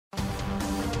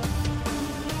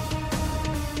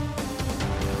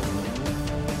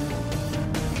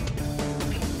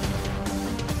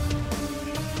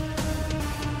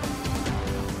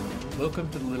Welcome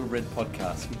to the Little Red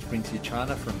Podcast, which brings you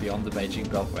China from beyond the Beijing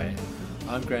Beltway.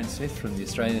 I'm Graham Smith from the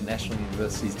Australian National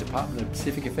University's Department of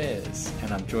Pacific Affairs,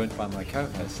 and I'm joined by my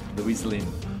co-host, Louisa Lim,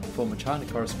 former China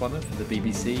correspondent for the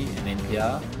BBC and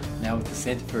NPR, now with the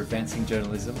Centre for Advancing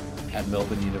Journalism at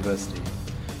Melbourne University.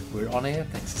 We're on air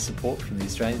thanks to support from the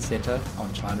Australian Centre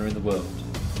on China in the World.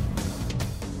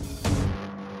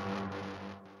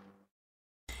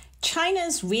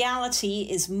 China's reality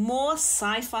is more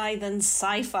sci-fi than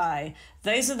sci-fi.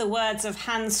 Those are the words of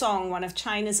Han Song, one of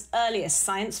China's earliest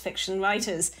science fiction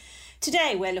writers.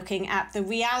 Today we're looking at the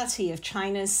reality of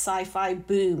China's sci-fi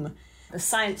boom. The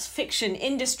science fiction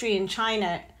industry in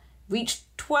China reached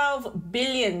 $12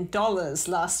 billion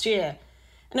last year.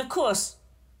 And of course,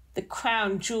 the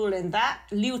crown jewel in that,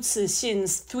 Liu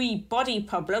Cixin's Three-Body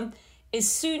Problem, is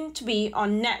soon to be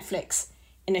on Netflix,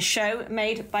 in a show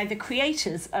made by the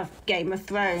creators of Game of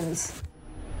Thrones.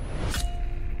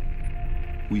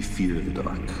 We fear the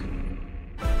dark.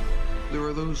 There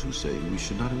are those who say we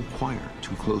should not inquire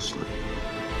too closely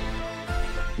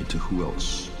into who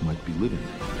else might be living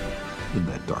in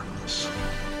that darkness.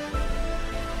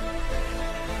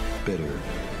 Better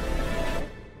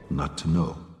not to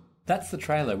know. That's the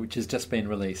trailer which has just been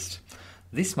released.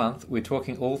 This month, we're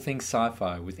talking all things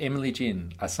sci-fi with Emily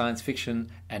Jin, a science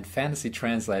fiction and fantasy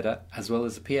translator, as well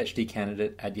as a PhD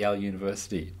candidate at Yale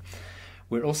University.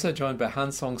 We're also joined by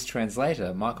Han Song's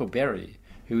translator, Michael Berry,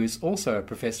 who is also a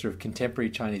professor of contemporary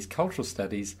Chinese cultural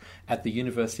studies at the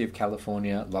University of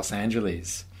California, Los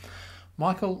Angeles.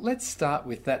 Michael, let's start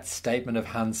with that statement of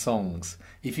Han Song's.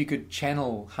 If you could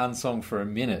channel Han Song for a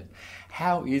minute,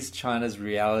 how is China's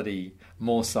reality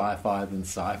more sci-fi than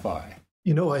sci-fi?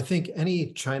 You know, I think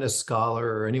any China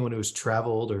scholar or anyone who's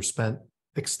traveled or spent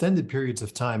extended periods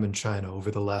of time in China over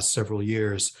the last several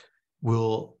years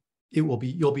you'll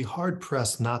be hard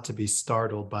pressed not to be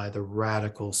startled by the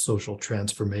radical social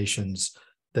transformations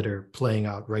that are playing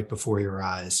out right before your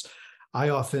eyes.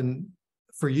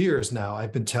 For years now,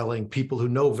 I've been telling people who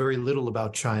know very little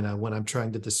about China, when I'm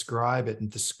trying to describe it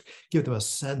and give them a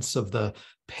sense of the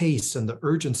pace and the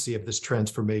urgency of this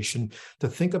transformation, to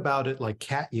think about it like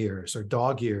cat years or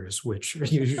dog years, which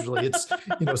usually it's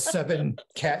 7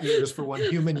 cat years for 1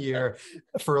 human year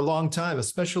for a long time.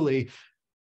 Especially,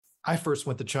 I first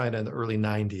went to China in the early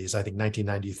 90s, I think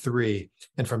 1993.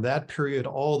 And from that period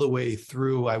all the way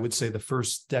through, I would say, the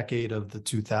first decade of the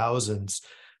 2000s,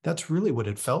 that's really what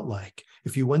it felt like.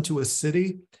 If you went to a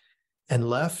city and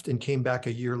left and came back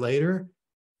a year later,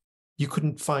 you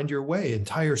couldn't find your way.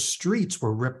 Entire streets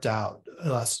were ripped out.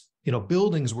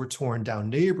 Buildings were torn down.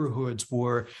 Neighborhoods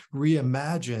were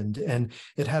reimagined. And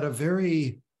it had a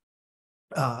very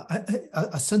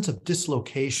a sense of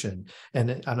dislocation.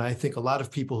 And I think a lot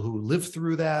of people who lived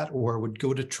through that or would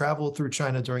go to travel through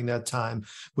China during that time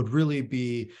would really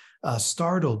be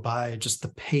startled by just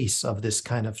the pace of this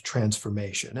kind of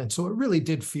transformation. And so it really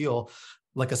did feel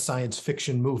like a science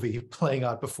fiction movie playing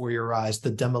out before your eyes, the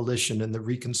demolition and the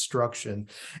reconstruction,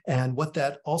 and what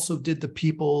that also did to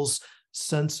people's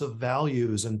sense of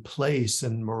values and place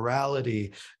and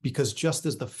morality, because just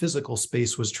as the physical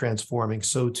space was transforming,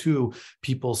 so too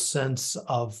people's sense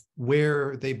of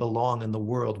where they belong in the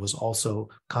world was also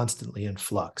constantly in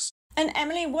flux. And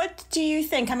Emily, what do you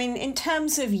think? I mean, in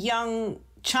terms of young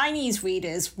Chinese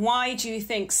readers, why do you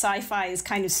think sci-fi is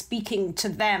kind of speaking to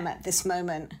them at this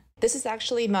moment? This is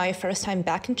actually my first time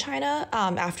back in China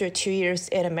after 2 years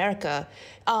in America.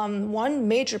 One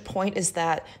major point is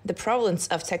that the prevalence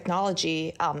of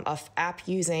technology, of app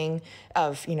using,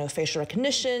 of facial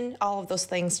recognition, all of those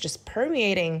things just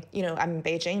permeating. I'm in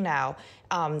Beijing now.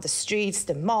 The streets,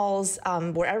 the malls,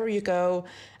 wherever you go,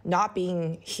 not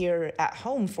being here at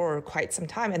home for quite some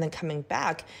time and then coming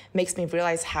back makes me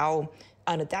realize how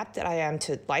unadapted I am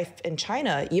to life in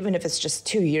China, even if it's just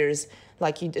 2 years.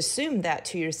 Like, you'd assume that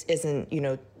 2 years isn't,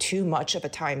 too much of a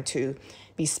time to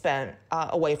be spent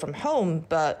away from home.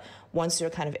 But once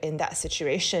you're kind of in that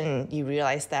situation, you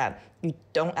realize that you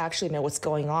don't actually know what's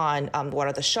going on. What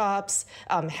are the shops?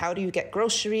 How do you get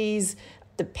groceries?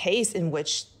 The pace in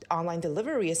which online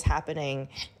delivery is happening,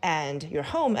 and you're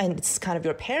home, and it's kind of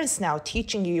your parents now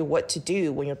teaching you what to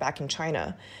do when you're back in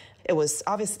China. It was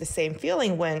obviously the same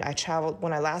feeling when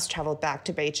I last traveled back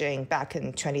to Beijing back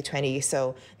in 2020.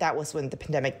 So that was when the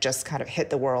pandemic just kind of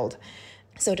hit the world.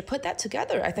 So to put that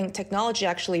together, I think technology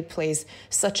actually plays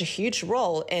such a huge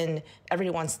role in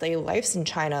everyone's daily lives in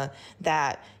China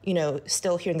that,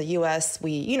 still here in the US,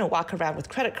 we, walk around with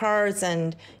credit cards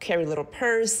and carry a little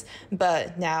purse.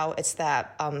 But now it's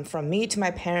that from me to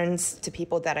my parents to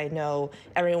people that I know,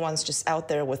 everyone's just out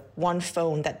there with one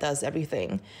phone that does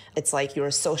everything. It's like your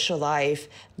social life,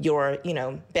 your,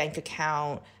 bank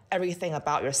account, everything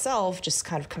about yourself just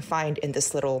kind of confined in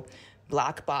this little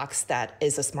black box that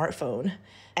is a smartphone.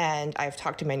 And I've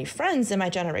talked to many friends in my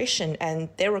generation, and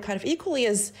they were kind of equally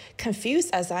as confused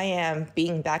as I am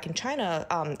being back in China,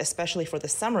 especially for the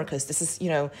summer, because this is,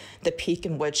 the peak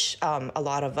in which a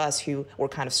lot of us who were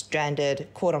kind of stranded,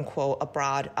 quote unquote,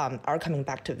 abroad are coming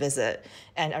back to visit.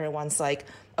 And everyone's like,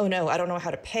 oh no, I don't know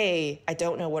how to pay. I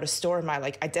don't know where to store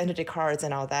my identity cards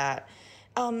and all that.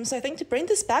 So I think to bring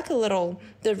this back a little,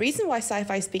 the reason why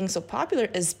sci-fi is being so popular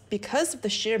is because of the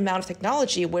sheer amount of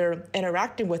technology we're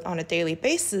interacting with on a daily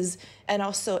basis, and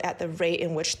also at the rate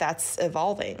in which that's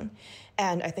evolving.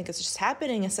 And I think it's just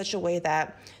happening in such a way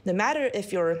that no matter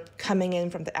if you're coming in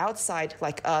from the outside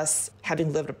like us,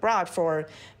 having lived abroad for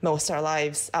most of our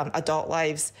lives, adult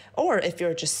lives, or if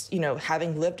you're just,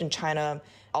 having lived in China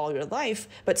all your life,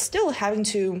 but still having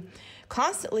to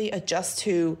constantly adjust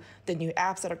to the new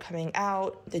apps that are coming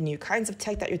out, the new kinds of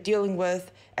tech that you're dealing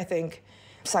with. I think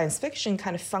science fiction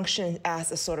kind of functions as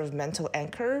a sort of mental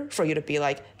anchor for you to be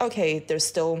like, okay, there's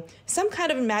still some kind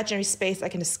of imaginary space I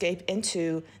can escape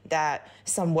into that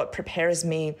somewhat prepares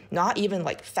me, not even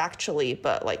factually,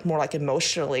 but more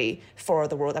emotionally for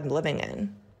the world I'm living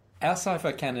in. Our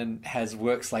sci-fi canon has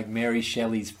works like Mary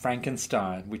Shelley's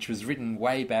Frankenstein, which was written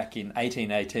way back in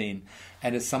 1818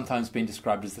 and has sometimes been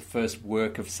described as the first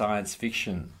work of science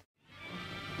fiction.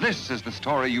 This is the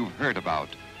story you've heard about,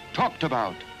 talked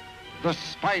about. The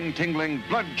spine-tingling,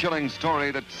 blood-chilling story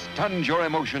that stuns your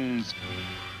emotions.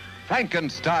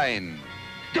 Frankenstein.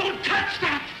 Don't touch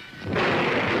that!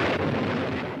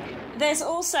 There's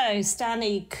also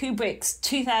Stanley Kubrick's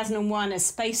 2001 A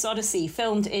Space Odyssey,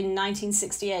 filmed in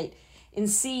 1968. In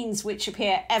scenes which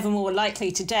appear ever more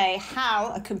likely today,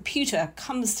 how a computer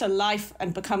comes to life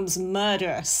and becomes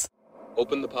murderous.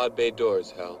 Open the pod bay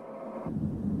doors, Hal.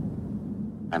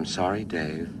 I'm sorry,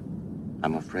 Dave.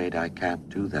 I'm afraid I can't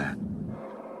do that.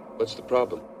 What's the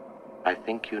problem? I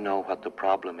think you know what the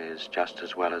problem is just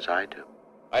as well as I do.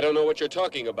 I don't know what you're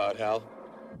talking about, Hal.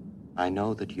 I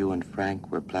know that you and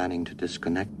Frank were planning to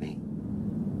disconnect me.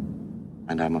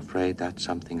 And I'm afraid that's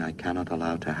something I cannot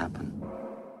allow to happen.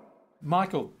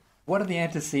 Michael, what are the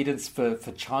antecedents for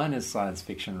China's science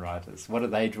fiction writers? What do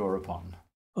they draw upon?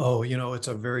 Oh, it's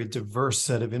a very diverse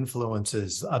set of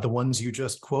influences. The ones you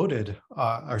just quoted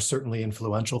are certainly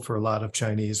influential for a lot of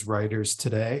Chinese writers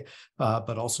today,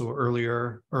 but also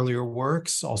earlier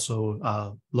works,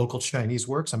 also local Chinese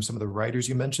works. Some of the writers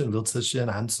you mentioned, Liu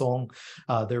Cixin, Han Song,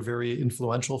 they're very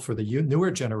influential for the newer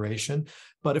generation.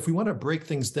 But if we want to break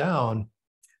things down,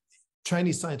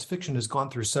 Chinese science fiction has gone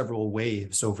through several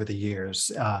waves over the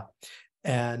years.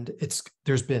 And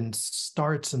there's been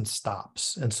starts and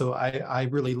stops. And so I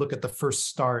really look at the first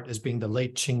start as being the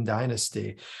late Qing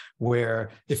dynasty, where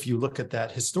if you look at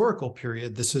that historical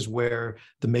period, this is where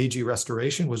the Meiji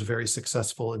Restoration was very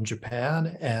successful in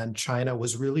Japan, and China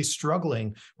was really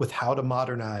struggling with how to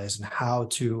modernize and how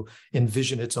to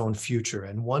envision its own future.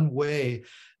 And one way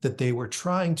that they were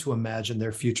trying to imagine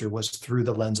their future was through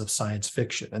the lens of science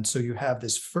fiction. And so you have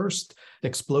this first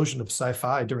explosion of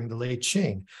sci-fi during the late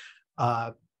Qing.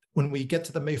 When we get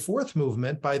to the May 4th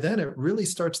movement, by then it really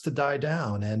starts to die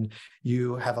down, and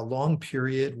you have a long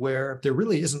period where there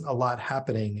really isn't a lot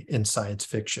happening in science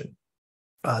fiction.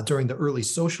 During the early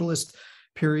socialist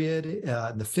period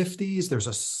in the 50s, there's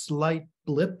a slight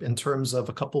blip in terms of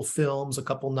a couple films, a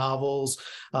couple novels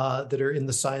that are in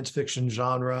the science fiction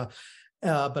genre.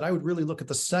 But I would really look at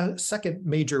the second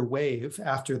major wave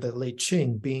after the late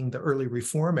Qing being the early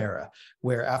reform era,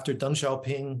 where after Deng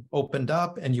Xiaoping opened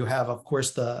up, and you have, of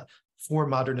course, the four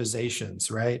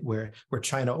modernizations, right, where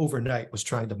China overnight was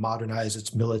trying to modernize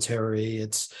its military,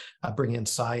 its bring in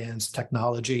science,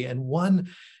 technology, and one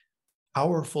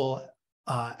powerful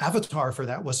avatar for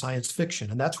that was science fiction.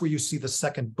 And that's where you see the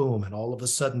second boom, and all of a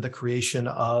sudden the creation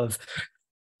of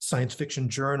science fiction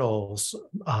journals,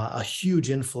 a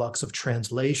huge influx of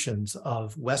translations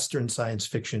of Western science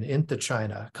fiction into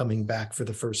China coming back for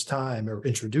the first time, or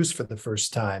introduced for the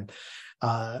first time.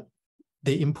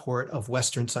 The import of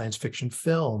Western science fiction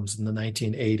films in the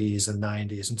 1980s and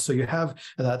 90s. And so you have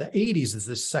the 80s is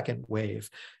this second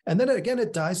wave. And then again,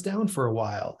 it dies down for a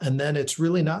while. And then it's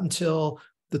really not until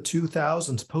the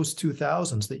 2000s,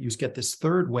 post-2000s, that you get this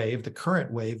third wave, the current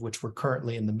wave, which we're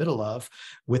currently in the middle of,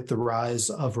 with the rise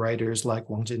of writers like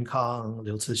Wang Jinkang,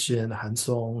 Liu Cixin, Han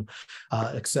Song,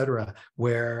 et cetera,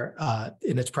 where,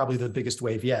 and it's probably the biggest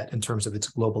wave yet in terms of its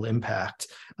global impact.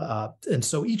 And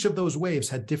so each of those waves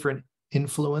had different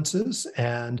influences,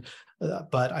 and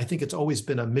but I think it's always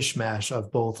been a mishmash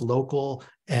of both local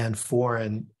and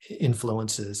foreign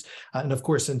influences. And of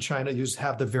course, in China, you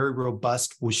have the very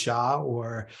robust wuxia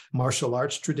or martial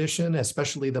arts tradition,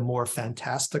 especially the more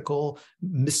fantastical,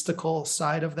 mystical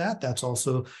side of that. That's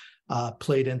also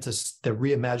played into the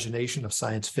reimagination of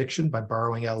science fiction by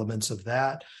borrowing elements of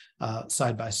that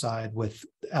side by side with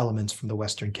elements from the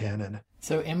Western canon.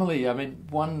 So, Emily, I mean,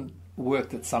 one work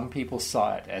that some people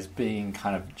cite as being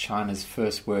kind of China's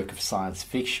first work of science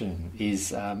fiction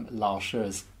is Lao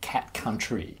She's Cat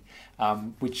Country,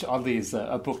 which oddly is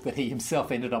a book that he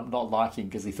himself ended up not liking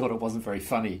because he thought it wasn't very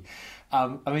funny.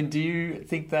 I mean, do you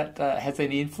think that has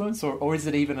any influence, or is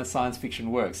it even a science fiction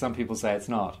work? Some people say it's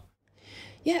not.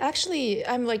 Yeah, actually,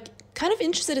 I'm kind of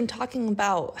interested in talking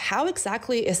about how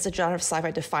exactly is the genre of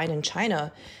sci-fi defined in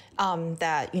China.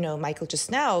 That, Michael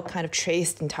just now kind of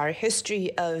traced the entire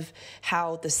history of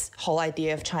how this whole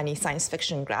idea of Chinese science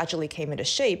fiction gradually came into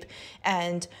shape.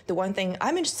 And the one thing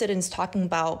I'm interested in is talking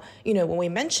about, when we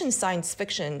mention science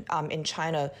fiction in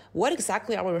China, what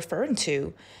exactly are we referring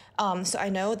to? So I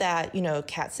know that,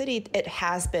 Cat City, it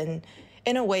has been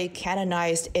in a way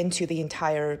canonized into the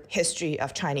entire history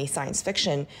of Chinese science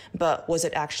fiction, but was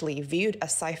it actually viewed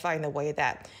as sci-fi in the way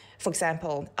that, for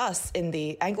example, us in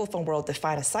the Anglophone world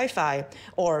define as sci-fi,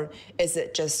 or is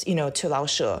it just, to Lao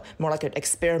She, more like an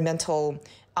experimental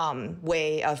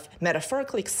way of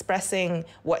metaphorically expressing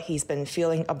what he's been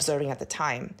feeling, observing at the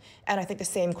time? And I think the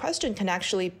same question can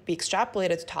actually be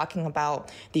extrapolated to talking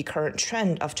about the current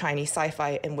trend of Chinese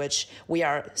sci-fi, in which we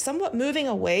are somewhat moving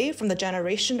away from the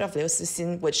generation of Liu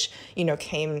Cixin, which,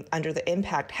 came under the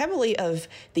impact heavily of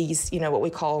these, what we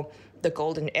call the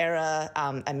golden era,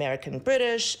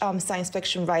 American-British science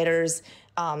fiction writers,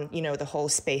 the whole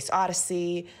space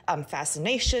odyssey,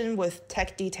 fascination with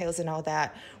tech details and all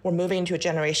that. We're moving into a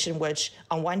generation which,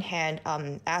 on one hand,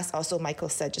 as also Michael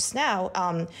said just now,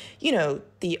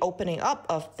 the opening up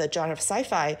of the genre of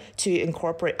sci-fi to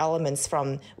incorporate elements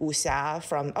from wuxia,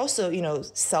 from also,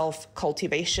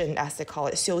 self-cultivation, as they call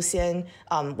it, xiuxian,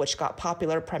 which got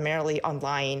popular primarily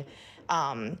online.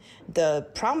 The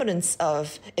prominence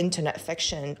of internet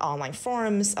fiction, online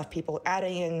forums, of people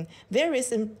adding in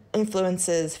various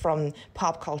influences from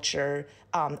pop culture,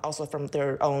 also from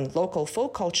their own local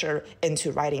folk culture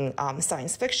into writing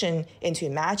science fiction, into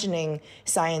imagining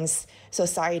science,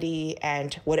 society,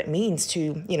 and what it means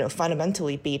to,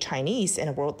 fundamentally be Chinese in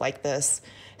a world like this.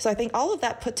 So I think all of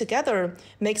that put together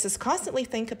makes us constantly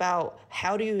think about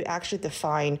how do you actually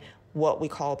define what we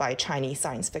call by Chinese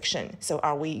science fiction. So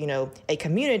are we, a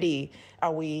community?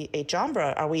 Are we a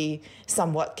genre? Are we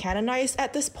somewhat canonized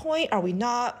at this point? Are we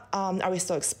not? Are we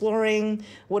still exploring?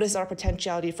 What is our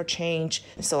potentiality for change?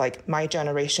 So like my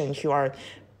generation who are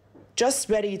just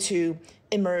ready to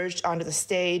emerge onto the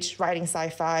stage, writing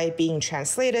sci-fi, being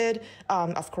translated,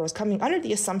 of course, coming under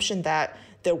the assumption that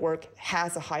their work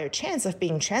has a higher chance of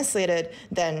being translated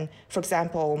than, for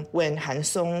example, when Han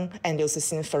Song and Liu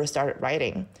Cixin first started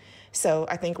writing. So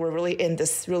I think we're really in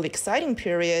this really exciting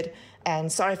period. And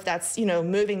sorry if that's,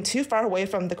 moving too far away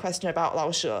from the question about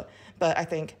Lao She, but I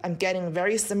think I'm getting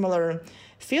very similar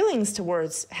feelings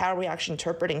towards how are we actually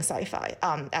interpreting sci-fi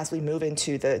as we move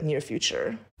into the near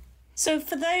future. So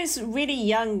for those really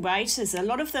young writers, a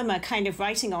lot of them are kind of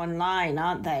writing online,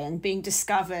 aren't they? And being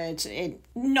discovered in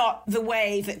not the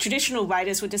way that traditional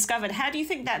writers were discovered. How do you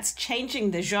think that's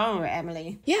changing the genre,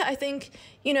 Emily? Yeah, I think,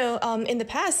 in the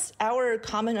past, our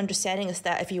common understanding is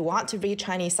that if you want to read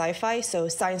Chinese sci-fi, so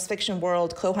Science Fiction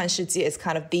World, 科幻世界 is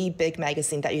kind of the big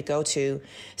magazine that you go to.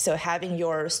 So having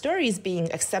your stories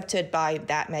being accepted by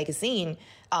that magazine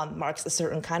marks a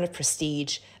certain kind of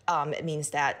prestige. It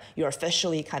means that you're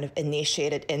officially kind of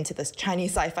initiated into this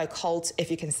Chinese sci-fi cult, if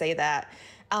you can say that.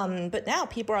 But now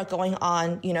people are going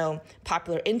on,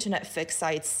 popular internet fic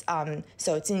sites,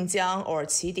 so Jinjiang or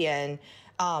Qidian.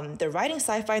 They're writing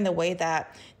sci-fi in the way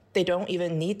that they don't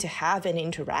even need to have any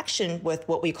interaction with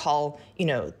what we call,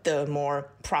 the more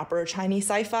proper Chinese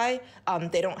sci-fi.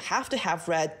 They don't have to have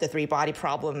read The Three-Body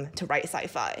Problem to write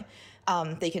sci-fi.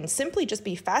 They can simply just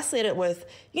be fascinated with,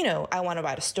 I want to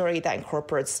write a story that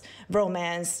incorporates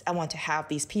romance. I want to have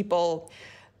these people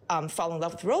fall in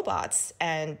love with robots,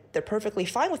 and they're perfectly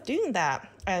fine with doing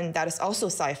that. And that is also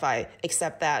sci-fi,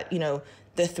 except that,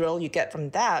 the thrill you get from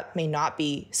that may not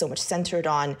be so much centered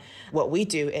on what we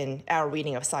do in our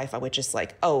reading of sci-fi, which is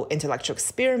like, intellectual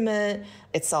experiment.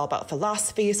 It's all about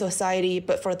philosophy, society.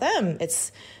 But for them,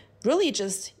 it's really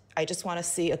just, I just want to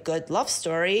see a good love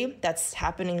story that's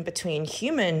happening between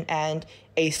human and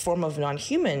a form of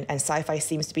non-human, and sci-fi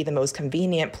seems to be the most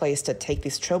convenient place to take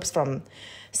these tropes from.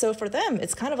 So for them,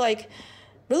 it's kind of like,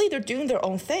 really, they're doing their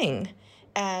own thing.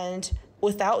 And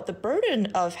without the burden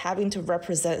of having to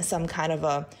represent some kind of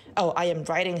I am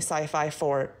writing sci-fi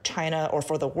for China or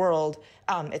for the world.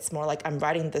 It's more like I'm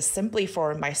writing this simply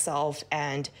for myself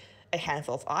and a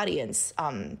handful of audience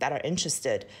that are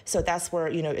interested. So that's where,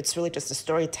 it's really just the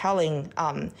storytelling,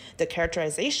 the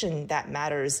characterization that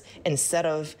matters, instead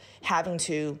of having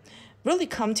to really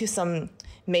come to some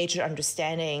major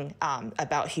understanding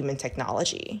about human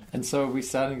technology. And so we're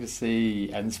starting to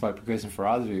see, and this might be a question for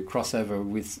either of you, crossover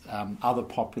with other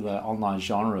popular online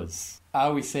genres.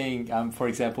 Are we seeing, for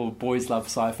example, boys love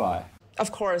sci-fi?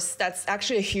 Of course, that's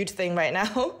actually a huge thing right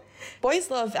now. Boys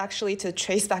love, actually, to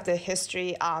trace back the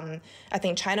history. I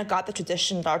think China got the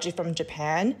tradition largely from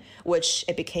Japan, which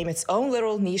it became its own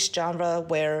little niche genre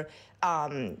where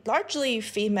largely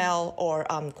female or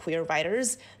queer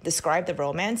writers describe the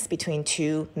romance between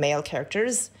two male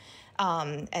characters.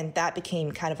 And that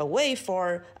became kind of a way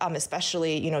for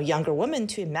especially, younger women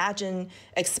to imagine,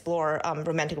 explore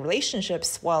romantic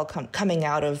relationships while coming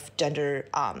out of gender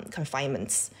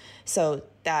confinements. So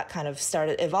that kind of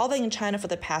started evolving in China for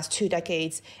the past 2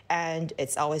 decades, and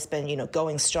it's always been,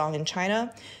 going strong in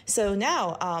China. So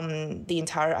now the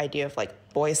entire idea of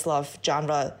boys love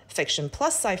genre fiction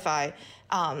plus sci-fi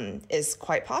is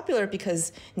quite popular,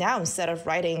 because now instead of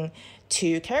writing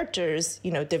two characters,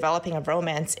 developing a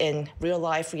romance in real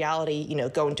life reality,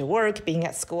 going to work, being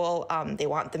at school, they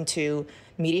want them to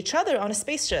meet each other on a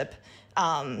spaceship,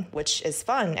 which is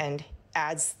fun and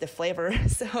adds the flavor.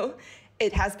 So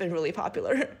it has been really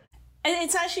popular.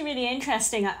 It's actually really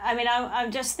interesting. I mean,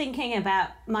 I'm just thinking about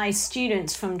my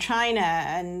students from China,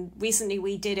 and recently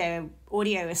we did an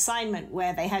audio assignment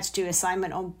where they had to do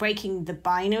assignment on breaking the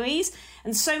binaries,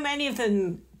 and so many of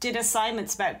them did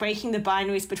assignments about breaking the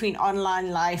binaries between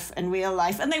online life and real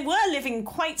life, and they were living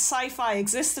quite sci-fi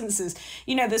existences.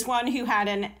 There's one who had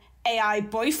an AI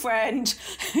boyfriend,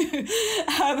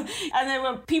 and there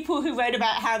were people who wrote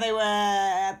about how they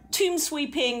were tomb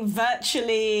sweeping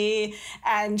virtually,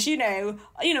 and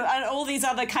and all these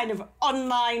other kind of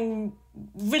online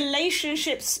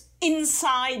relationships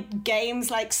inside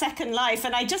games like Second Life.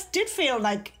 And I just did feel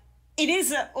like it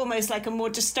is almost like a more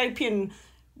dystopian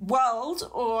world,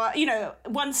 or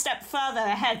one step further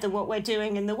ahead than what we're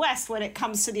doing in the West when it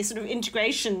comes to the sort of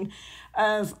integration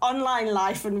of online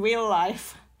life and real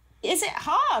life. Is it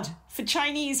hard for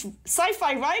Chinese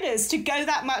sci-fi writers to go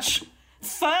that much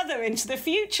further into the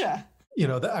future?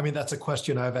 That's a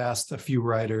question I've asked a few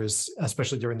writers,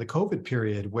 especially during the COVID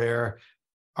period, where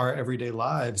our everyday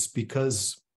lives,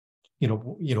 because,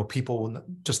 people,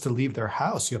 just to leave their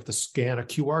house, you have to scan a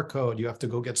QR code, you have to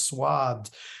go get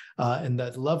swabbed, and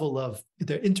that level of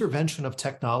the intervention of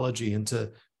technology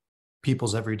into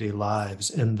people's everyday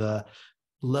lives and the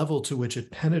level to which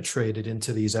it penetrated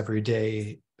into these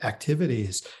everyday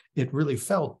activities, it really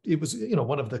felt it was,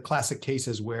 one of the classic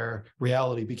cases where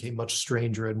reality became much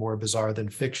stranger and more bizarre than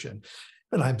fiction.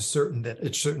 And I'm certain that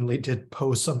it certainly did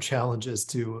pose some challenges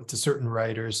to certain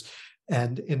writers,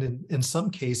 and in some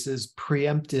cases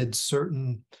preempted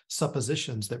certain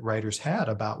suppositions that writers had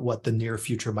about what the near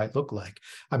future might look like.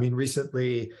 I mean,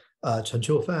 recently, Chen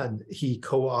Qiufan, he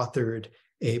co-authored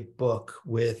a book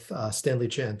with Stanley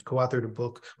Chen, co-authored a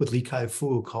book with Li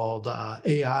Kai-fu called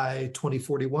AI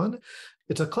 2041.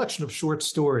 It's a collection of short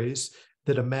stories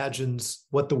that imagines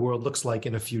what the world looks like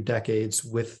in a few decades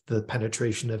with the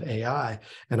penetration of AI.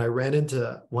 And I ran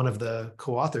into one of the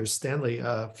co-authors, Stanley,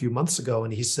 a few months ago,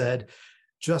 and he said,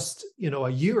 just a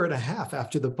year and a half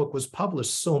after the book was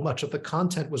published, so much of the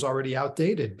content was already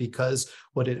outdated, because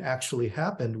what had actually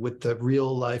happened with the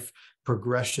real life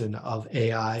progression of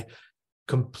AI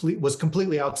was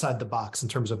completely outside the box in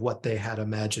terms of what they had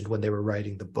imagined when they were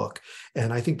writing the book.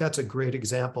 And I think that's a great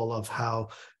example of how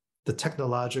the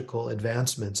technological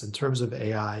advancements in terms of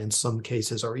AI in some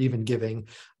cases are even giving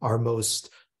our most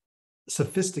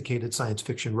sophisticated science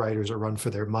fiction writers a run for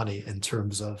their money in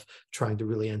terms of trying to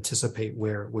really anticipate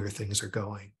where things are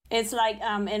going. It's like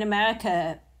in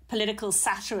America, political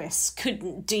satirists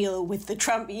couldn't deal with the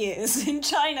Trump years. In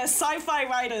China, sci-fi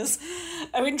writers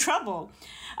are in trouble.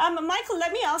 Michael,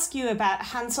 let me ask you about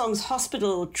Han Song's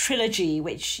Hospital trilogy,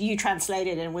 which you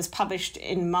translated and was published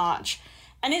in March.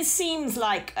 And it seems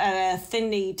like a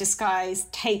thinly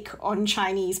disguised take on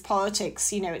Chinese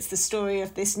politics. It's the story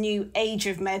of this new age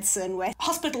of medicine where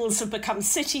hospitals have become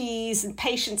cities and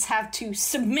patients have to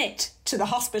submit to the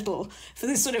hospital for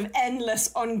this sort of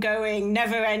endless, ongoing,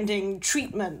 never-ending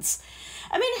treatments.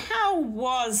 I mean, how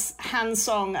was Han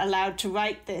Song allowed to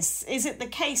write this? Is it the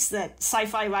case that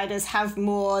sci-fi writers have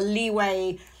more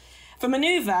leeway for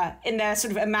maneuver in their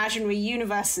sort of imaginary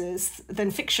universes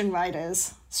than fiction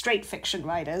writers, straight fiction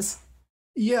writers?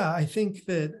 Yeah, I think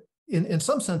that in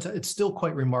some sense, it's still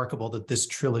quite remarkable that this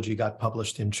trilogy got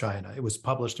published in China. It was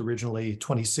published originally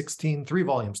 2016, 3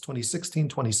 volumes, 2016,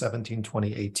 2017,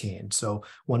 2018. So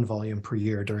 1 volume per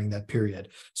year during that period.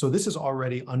 So this is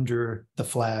already under the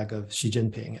flag of Xi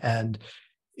Jinping. And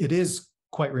it is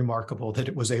quite remarkable that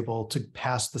it was able to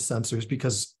pass the censors,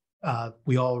 because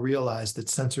we all realize that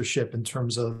censorship in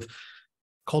terms of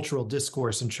cultural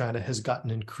discourse in China has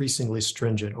gotten increasingly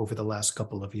stringent over the last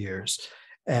couple of years.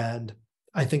 And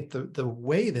I think the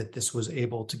way that this was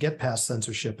able to get past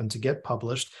censorship and to get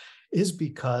published is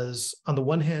because, on the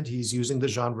one hand, he's using the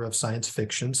genre of science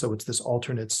fiction. So it's this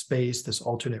alternate space, this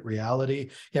alternate reality.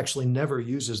 He actually never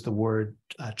uses the word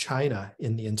China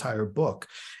in the entire book.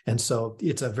 And so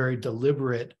it's a very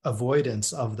deliberate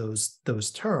avoidance of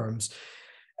those terms.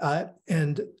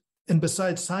 And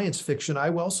besides science fiction, I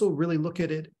also really look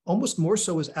at it almost more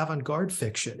so as avant-garde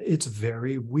fiction. It's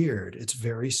very weird. It's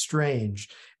very strange.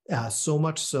 So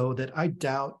much so that I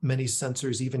doubt many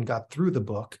censors even got through the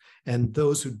book. And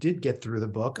those who did get through the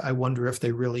book, I wonder if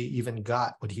they really even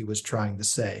got what he was trying to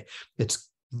say. It's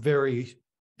very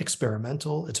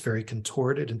experimental. It's very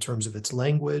contorted in terms of its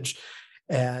language.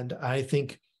 And I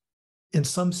think, in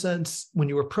some sense, when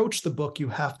you approach the book, you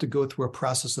have to go through a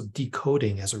process of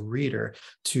decoding as a reader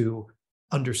to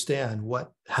understand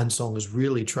what Han Song is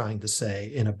really trying to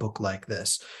say in a book like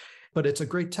this. But it's a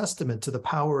great testament to the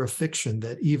power of fiction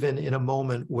that even in a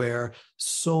moment where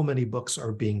so many books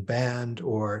are being banned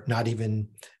or not even,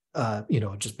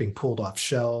 just being pulled off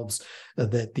shelves,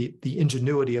 that the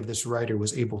ingenuity of this writer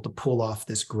was able to pull off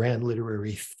this grand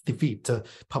literary feat to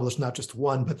publish not just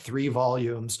 1, but 3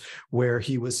 volumes where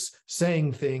he was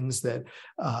saying things that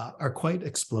are quite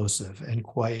explosive and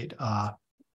quite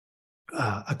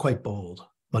bold,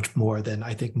 much more than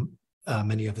I think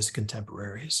many of his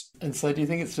contemporaries. And so do you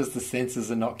think it's just the censors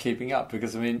are not keeping up?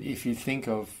 Because, I mean, if you think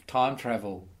of time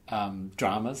travel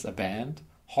dramas are banned,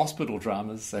 hospital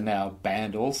dramas are now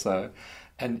banned also.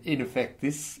 And in effect,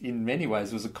 this, in many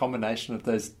ways, was a combination of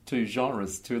those 2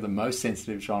 genres, 2 of the most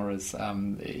sensitive genres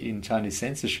in Chinese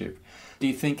censorship. Do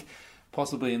you think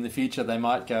possibly in the future they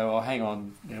might go, oh, hang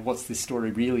on, what's this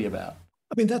story really about?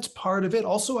 I mean, that's part of it.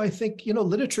 Also, I think,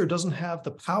 literature doesn't have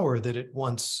the power that it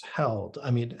once held. I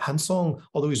mean, Han Song,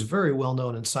 although he's very well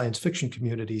known in science fiction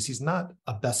communities, he's not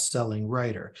a best-selling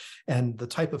writer. And the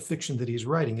type of fiction that he's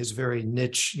writing is very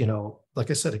niche,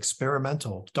 like I said,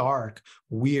 experimental, dark,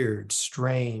 weird,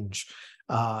 strange.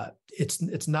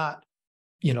 It's not,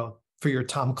 for your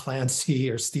Tom Clancy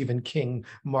or Stephen King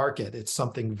market. It's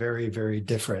something very, very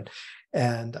different.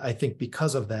 And I think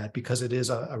because of that, because it is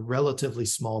a relatively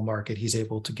small market, he's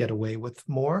able to get away with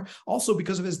more. Also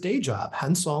because of his day job.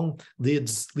 Han Song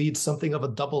leads something of a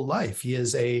double life. He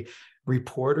is a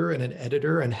reporter and an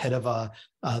editor and head of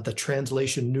the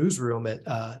translation newsroom at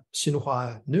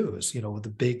Xinhua News,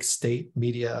 the big state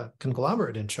media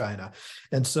conglomerate in China.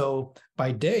 And so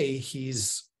by day,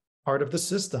 he's part of the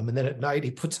system. And then at night,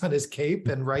 he puts on his cape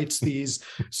and writes these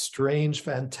strange,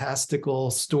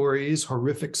 fantastical stories,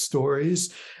 horrific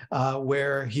stories,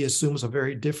 where he assumes a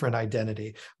very different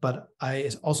identity. But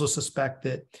I also suspect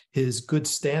that his good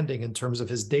standing in terms of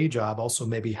his day job also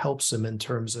maybe helps him in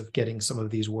terms of getting some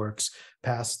of these works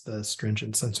past the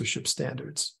stringent censorship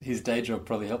standards. His day job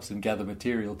probably helps him gather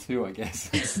material too, I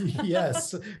guess.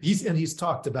 Yes, he's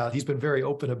talked about, he's been very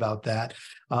open about that,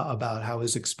 about how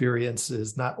his experience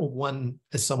is not one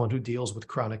as someone who deals with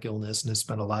chronic illness and has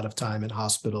spent a lot of time in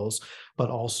hospitals, but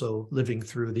also living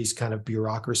through these kind of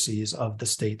bureaucracies of the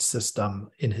state system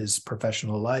in his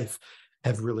professional life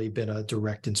have really been a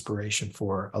direct inspiration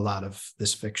for a lot of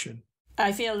this fiction.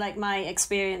 I feel like my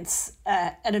experience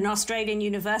at an Australian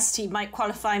university might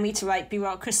qualify me to write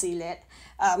bureaucracy lit,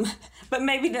 but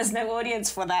maybe there's no audience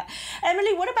for that.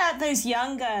 Emily, what about those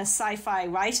younger sci-fi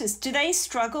writers? Do they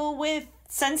struggle with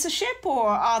censorship, or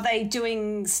are they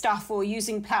doing stuff or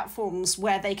using platforms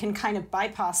where they can kind of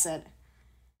bypass it?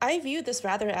 I view this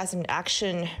rather as an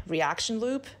action-reaction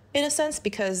loop, in a sense,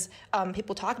 because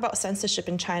people talk about censorship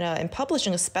in China and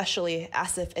publishing especially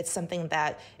as if it's something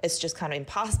that is just kind of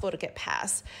impossible to get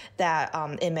past, that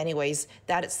in many ways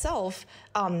that itself,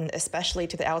 especially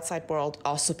to the outside world,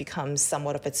 also becomes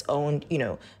somewhat of its own,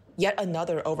 yet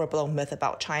another overblown myth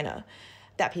about China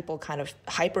that people kind of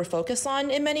hyper-focus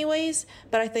on in many ways.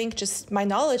 But I think just my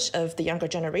knowledge of the younger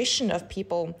generation of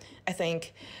people, I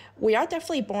think we are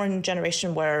definitely born in a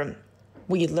generation where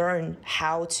we learn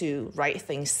how to write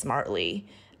things smartly,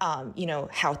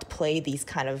 how to play these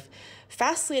kind of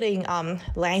fascinating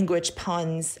language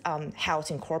puns, how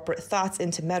to incorporate thoughts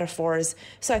into metaphors.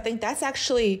 So I think that's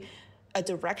actually a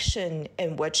direction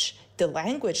in which the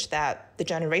language that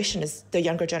the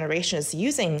younger generation is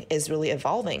using is really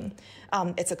evolving.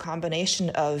 It's a combination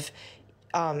of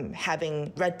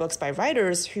having read books by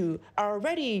writers who are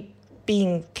already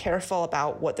being careful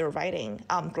about what they're writing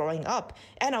growing up,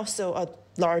 and also a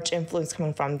large influence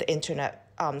coming from the internet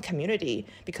community,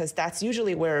 because that's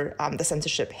usually where the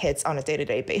censorship hits on a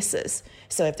day-to-day basis.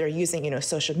 So if they're using,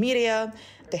 social media,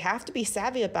 they have to be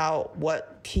savvy about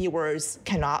what keywords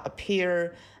cannot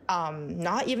appear,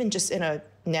 not even just in a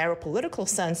narrow political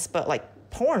sense, but like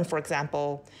porn, for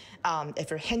example. If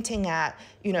you're hinting at,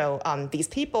 these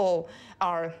people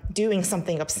are doing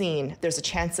something obscene, there's a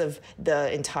chance of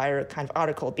the entire kind of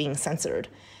article being censored.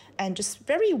 And just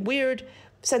very weird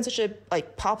censorship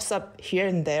pops up here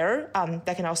and there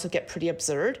that can also get pretty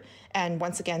absurd. And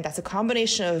once again, that's a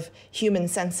combination of human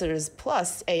censors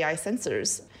plus AI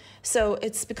censors. So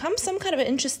it's become some kind of an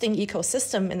interesting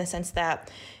ecosystem in the sense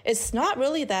that it's not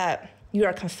really that you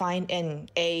are confined in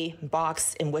a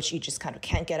box in which you just kind of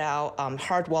can't get out,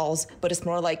 hard walls, but it's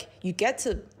more like you get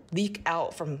to leak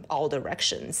out from all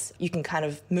directions. You can kind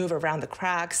of move around the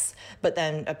cracks, but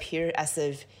then appear as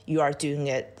if you are doing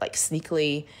it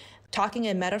sneakily. Talking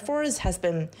in metaphors has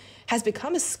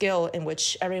become a skill in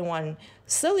which everyone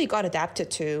slowly got adapted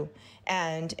to.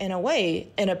 And in a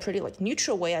way, in a pretty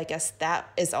neutral way, I guess that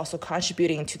is also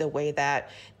contributing to the way that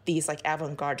these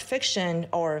avant-garde fiction,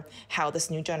 or how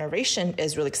this new generation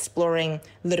is really exploring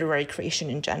literary creation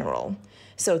in general.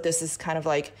 So this is kind of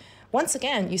once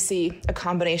again, you see a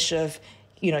combination of,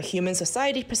 human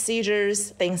society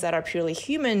procedures, things that are purely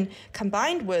human,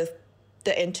 combined with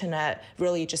the internet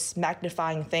really just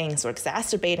magnifying things or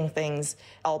exacerbating things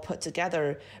all put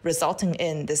together, resulting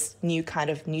in this new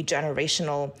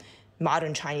generational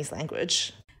modern Chinese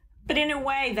language. But in a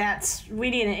way, that's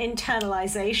really an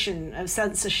internalization of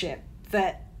censorship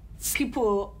that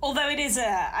people, although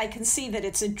I can see that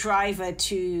it's a driver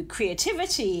to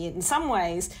creativity in some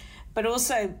ways, but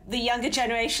also the younger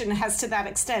generation has to that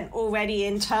extent already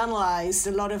internalized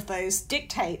a lot of those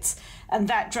dictates, and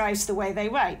that drives the way they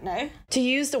write, no? To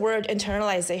use the word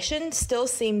internalization still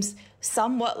seems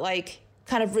somewhat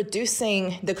kind of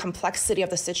reducing the complexity of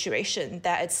the situation,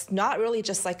 that it's not really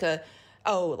just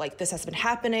this has been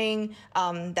happening,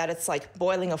 that it's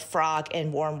boiling a frog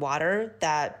in warm water,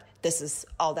 that this is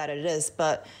all that it is.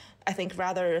 But I think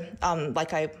rather,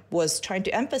 I was trying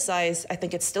to emphasize, I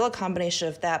think it's still a combination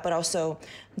of that, but also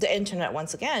the internet,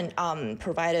 once again,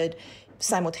 provided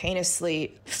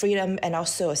simultaneously freedom and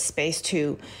also a space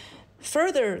to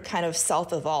further kind of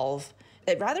self-evolve.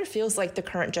 It rather feels like the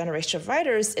current generation of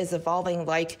writers is evolving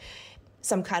like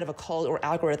some kind of a code or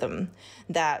algorithm,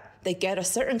 that they get a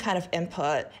certain kind of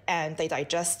input and they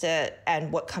digest it,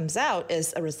 and what comes out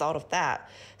is a result of that.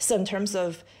 So in terms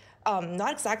of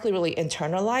not exactly really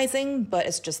internalizing, but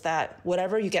it's just that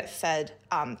whatever you get fed,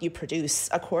 you produce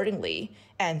accordingly.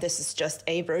 And this is just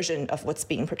a version of what's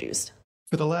being produced.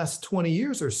 For the last 20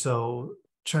 years or so,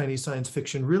 Chinese science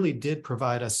fiction really did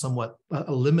provide us somewhat a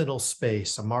liminal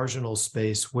space, a marginal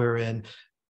space, wherein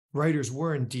writers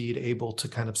were indeed able to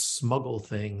kind of smuggle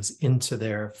things into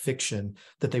their fiction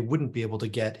that they wouldn't be able to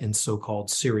get in so-called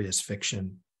serious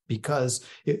fiction, because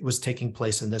it was taking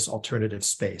place in this alternative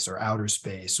space or outer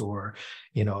space, or,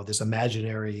 this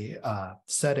imaginary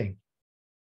setting.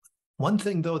 One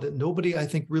thing, though, that nobody, I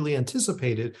think, really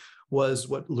anticipated was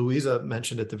what Louisa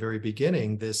mentioned at the very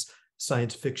beginning, this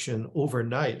science fiction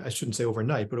overnight, I shouldn't say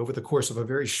overnight, but over the course of a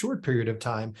very short period of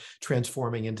time,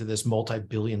 transforming into this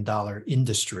multi-billion-dollar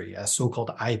industry, a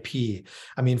so-called IP.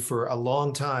 I mean, for a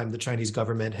long time, the Chinese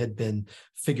government had been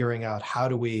figuring out how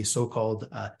do we so-called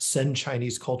send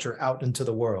Chinese culture out into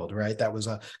the world, right? That was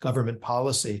a government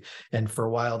policy. And for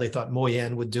a while, they thought Mo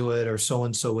Yan would do it or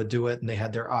so-and-so would do it. And they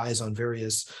had their eyes on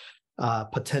various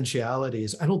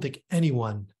potentialities. I don't think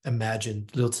anyone imagined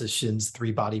Liu Cixin's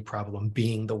three-body problem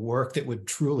being the work that would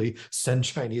truly send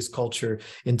Chinese culture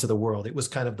into the world. It was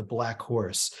kind of the black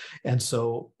horse. And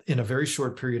so in a very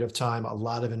short period of time, a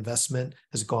lot of investment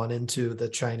has gone into the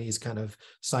Chinese kind of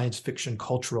science fiction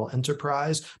cultural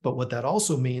enterprise. But what that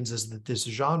also means is that this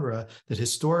genre that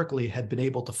historically had been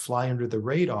able to fly under the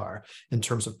radar in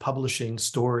terms of publishing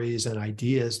stories and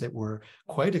ideas that were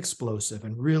quite explosive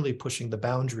and really pushing the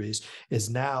boundaries is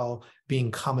now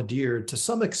being commandeered to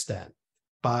some extent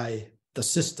by the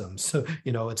system. So,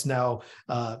 it's now,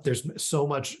 there's so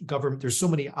much government, there's so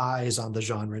many eyes on the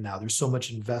genre now, there's so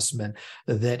much investment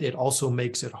that it also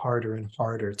makes it harder and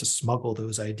harder to smuggle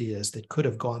those ideas that could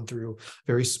have gone through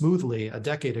very smoothly a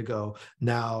decade ago.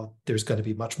 Now there's going to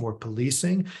be much more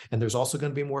policing, and there's also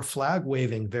going to be more flag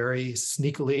waving very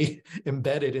sneakily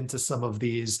embedded into some of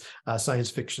these science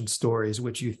fiction stories,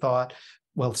 which you thought,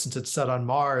 well, since it's set on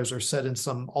Mars or set in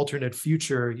some alternate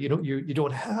future, you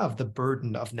don't have the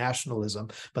burden of nationalism,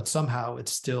 but somehow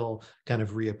it's still kind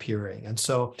of reappearing. And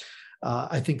so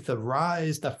I think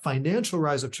the financial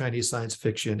rise of Chinese science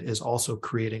fiction is also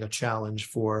creating a challenge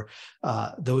for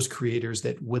those creators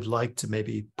that would like to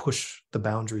maybe push the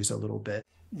boundaries a little bit.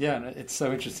 Yeah, and it's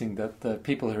so interesting that the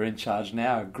people who are in charge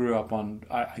now grew up on,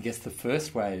 I guess, the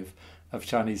first wave of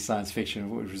Chinese science fiction,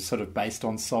 which was sort of based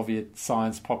on Soviet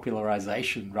science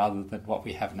popularization rather than what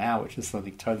we have now, which is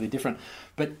something totally different.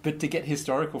 But to get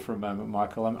historical for a moment,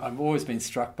 Michael, I've always been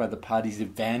struck by the party's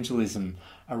evangelism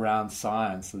around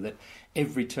science, so that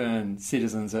every turn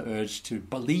citizens are urged to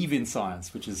believe in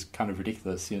science, which is kind of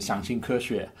ridiculous, 相信科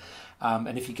学.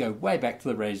 And if you go way back to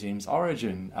the regime's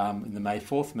origin, in the May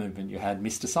 4th movement, you had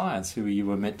Mr. Science, who you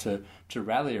were meant to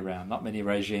rally around. Not many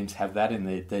regimes have that in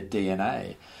their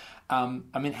DNA.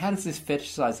 How does this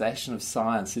fetishization of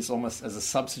science, this almost as a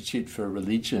substitute for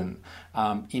religion,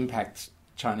 impact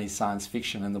Chinese science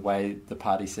fiction and the way the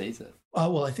party sees it?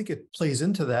 Well, I think it plays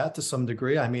into that to some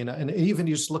degree. And even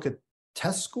you just look at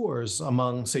test scores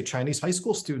among, say, Chinese high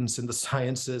school students in the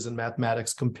sciences and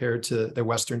mathematics compared to their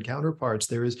Western counterparts.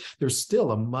 There's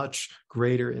still a much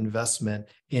greater investment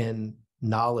in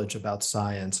knowledge about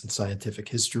science and scientific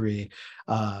history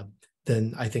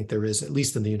than I think there is, at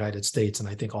least in the United States, and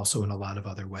I think also in a lot of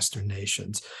other Western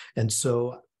nations. And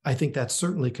so I think that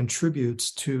certainly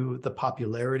contributes to the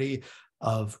popularity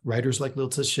of writers like Liu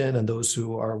Cixin and those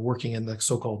who are working in the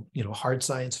so-called, hard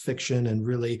science fiction and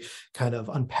really kind of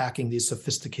unpacking these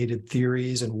sophisticated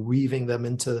theories and weaving them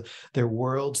into their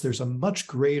worlds. There's a much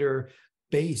greater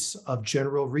base of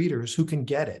general readers who can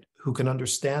get it, who can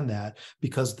understand that,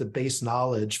 because the base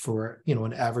knowledge for,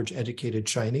 an average educated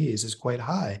Chinese is quite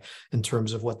high in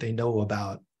terms of what they know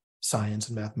about science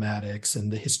and mathematics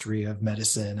and the history of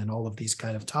medicine and all of these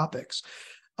kind of topics.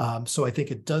 So I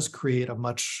think it does create a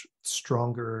much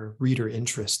stronger reader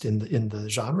interest in the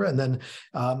genre. And then,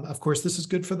 of course, this is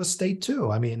good for the state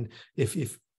too.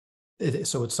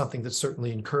 So it's something that's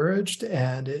certainly encouraged,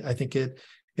 and I think it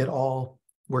all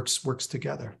works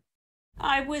together.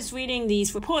 I was reading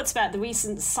these reports about the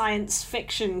recent science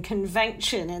fiction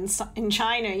convention in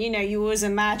China. You always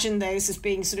imagine those as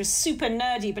being sort of super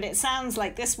nerdy, but it sounds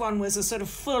like this one was a sort of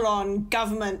full-on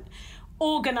government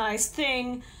organized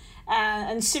thing.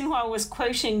 And Xinhua was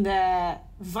quoting the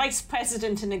vice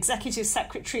president and executive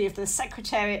secretary of the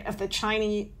Secretariat of the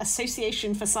Chinese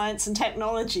Association for Science and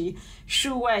Technology,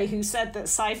 Shu Wei, who said that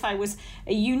sci-fi was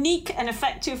a unique and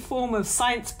effective form of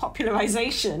science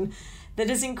popularization that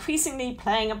is increasingly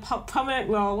playing a prominent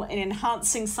role in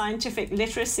enhancing scientific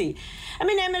literacy.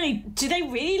 Emily, do they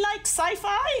really like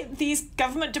sci-fi, these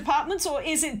government departments, or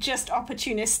is it just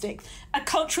opportunistic, a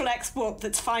cultural export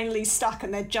that's finally stuck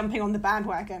and they're jumping on the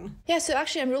bandwagon? Yeah, so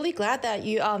actually I'm really glad that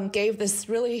you gave this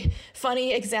really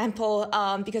funny example,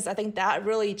 because I think that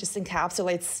really just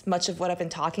encapsulates much of what I've been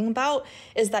talking about,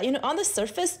 is that, on the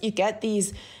surface, you get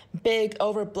these big,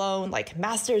 overblown,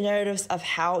 master narratives of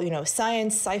how,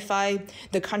 science, sci-fi,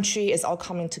 the country is all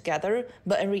coming together.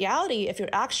 But in reality, if you're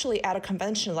actually at a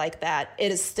convention like that,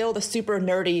 it is still the super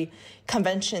nerdy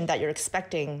convention that you're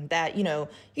expecting, that,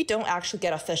 you don't actually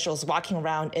get officials walking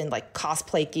around in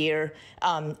cosplay gear.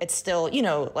 It's still,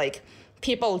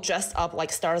 people dressed up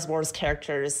like Star Wars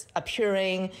characters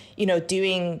appearing,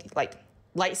 doing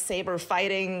lightsaber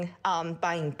fighting,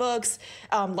 buying books,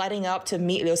 lighting up to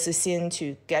meet Liu Cixin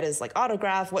to get his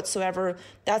autograph whatsoever.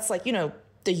 That's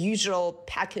the usual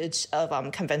package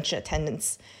of convention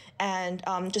attendance. And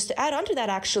just to add on to that,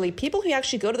 actually, people who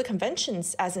actually go to the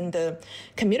conventions, as in the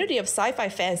community of sci-fi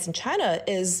fans in China,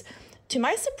 is, to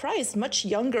my surprise, much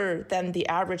younger than the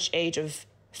average age of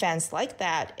fans like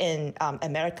that in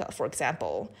America, for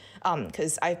example,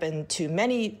 because I've been to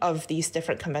many of these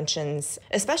different conventions,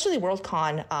 especially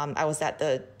Worldcon. I was at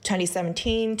the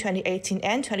 2017, 2018,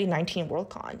 and 2019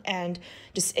 Worldcon. And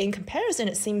just in comparison,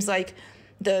 it seems like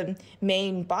the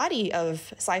main body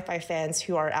of sci-fi fans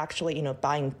who are actually,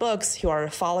 buying books, who are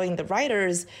following the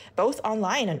writers, both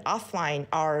online and offline,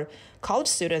 are college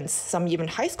students, some even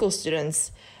high school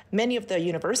students. Many of the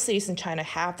universities in China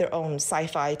have their own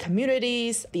sci-fi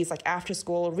communities, these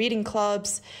after-school reading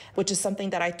clubs, which is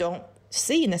something that I don't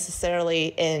see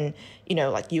necessarily in,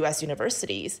 U.S.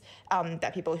 universities,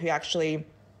 that people who actually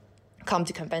come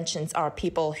to conventions are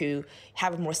people who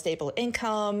have a more stable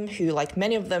income, who like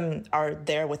many of them are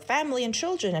there with family and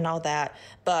children and all that.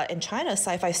 But in China,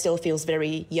 sci-fi still feels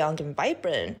very young and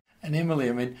vibrant. And Emily,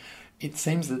 I mean, it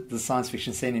seems that the science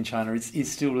fiction scene in China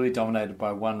is still really dominated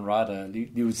by one writer,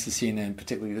 Liu Cixin, and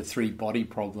particularly The Three Body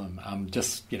Problem.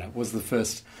 Was the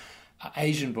first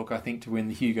Asian book, I think, to win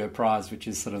the Hugo Prize, which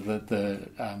is sort of the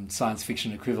science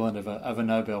fiction equivalent of a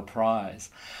Nobel Prize.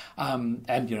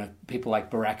 People like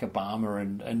Barack Obama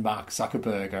and Mark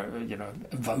Zuckerberg are,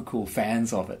 vocal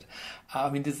fans of it.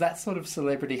 I mean, does that sort of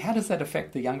celebrity, how does that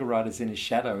affect the younger writers in his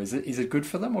shadow? Is it good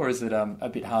for them, or is it a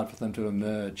bit hard for them to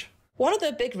emerge? One of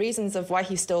the big reasons of why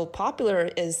he's still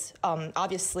popular is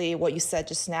obviously what you said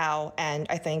just now. And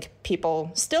I think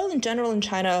people still in general in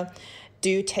China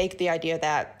do take the idea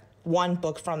that one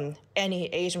book from any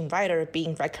Asian writer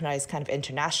being recognized kind of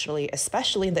internationally,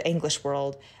 especially in the English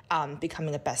world,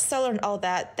 becoming a bestseller and all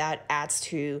that adds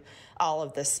to all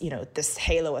of this, this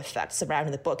halo effect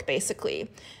surrounding the book, basically.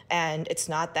 And it's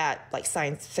not that like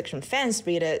science fiction fans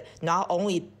read it, not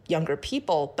only younger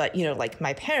people, but, like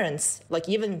my parents, like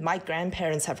even my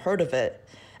grandparents have heard of it.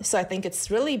 So I think it's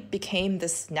really became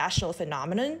this national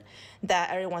phenomenon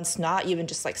that everyone's not even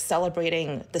just like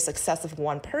celebrating the success of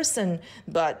one person,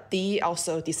 but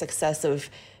also the success of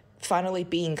finally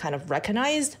being kind of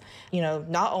recognized.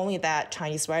 Not only that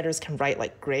Chinese writers can write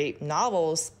like great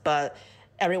novels, but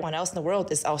everyone else in the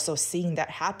world is also seeing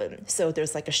that happen. So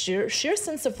there's like a sheer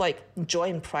sense of like joy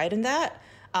and pride in that.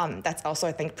 That's also,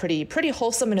 I think, pretty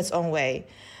wholesome in its own way.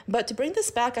 But to bring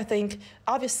this back, I think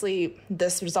obviously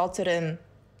this resulted in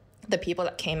the people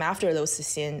that came after Liu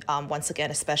Cixin, once again,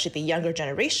 especially the younger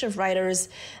generation of writers,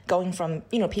 going from,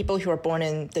 people who were born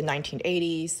in the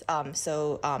 1980s,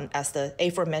 as the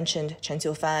aforementioned Chen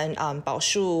Qiufan, Bao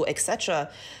Shu, etc.,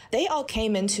 they all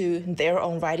came into their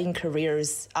own writing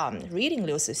careers reading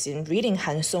Liu Cixin, reading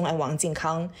Han Song and Wang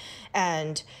Jingkang,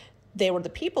 and they were the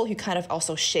people who kind of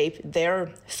also shaped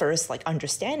their first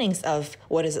understandings of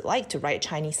what is it like to write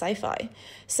Chinese sci-fi.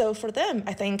 So for them,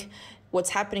 I think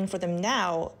what's happening for them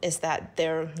now is that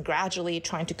they're gradually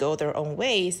trying to go their own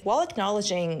ways while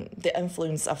acknowledging the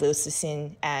influence of Liu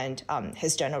Cixin and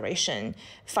his generation,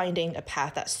 finding a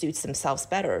path that suits themselves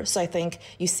better. So I think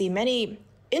you see many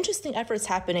interesting efforts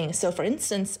happening. So for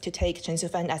instance, to take Chen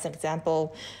Qiufan as an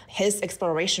example, his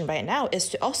exploration right now is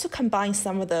to also combine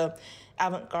some of the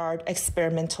avant-garde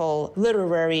experimental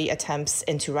literary attempts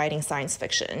into writing science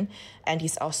fiction. And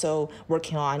he's also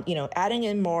working on, adding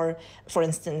in more, for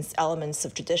instance, elements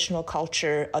of traditional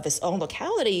culture of his own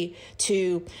locality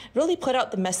to really put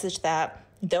out the message that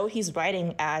though he's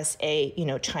writing as a,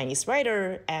 Chinese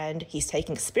writer and he's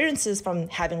taking experiences from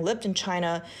having lived in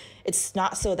China, it's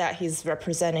not so that he's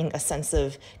representing a sense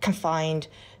of confined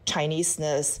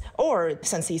Chineseness, or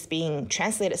since he's being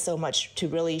translated so much to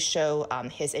really show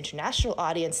his international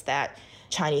audience that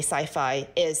Chinese sci-fi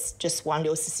is just one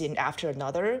Liu Cixin after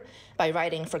another. By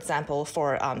writing, for example,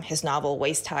 for his novel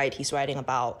Waste Tide, he's writing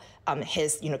about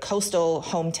his coastal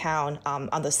hometown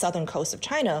on the southern coast of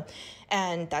China.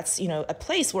 And that's a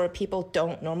place where people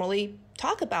don't normally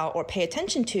talk about or pay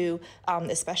attention to,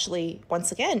 especially,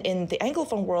 once again, in the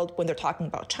Anglophone world when they're talking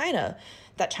about China.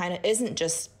 That China isn't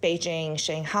just Beijing,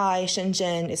 Shanghai,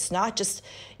 Shenzhen. It's not just,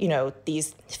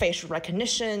 these facial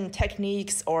recognition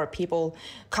techniques or people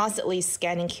constantly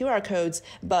scanning QR codes,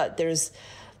 but there's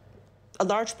a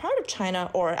large part of China,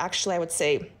 or actually I would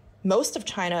say most of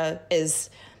China, is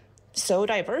so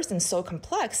diverse and so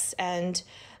complex, and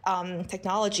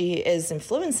technology is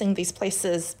influencing these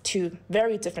places to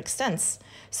very different extents.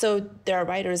 So there are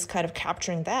writers kind of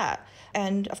capturing that.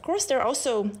 And of course, there are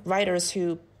also writers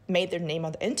who made their name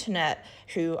on the internet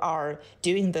who are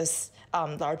doing this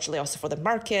largely also for the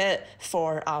market,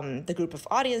 for the group of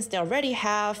audience they already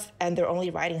have, and they're only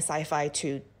writing sci-fi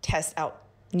to test out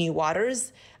new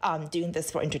waters, doing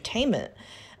this for entertainment.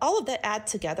 All of that add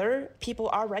together, people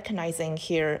are recognizing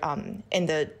here in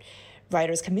the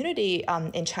writers community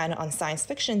in China on science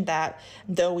fiction that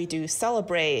though we do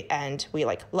celebrate and we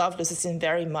love Liu Cixin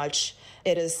very much,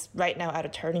 it is right now at a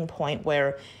turning point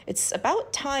where it's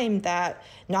about time that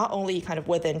not only kind of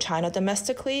within China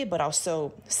domestically, but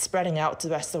also spreading out to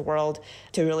the rest of the world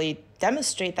to really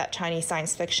demonstrate that Chinese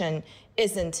science fiction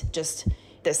isn't just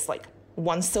this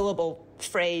one syllable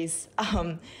phrase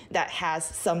that has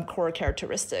some core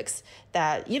characteristics.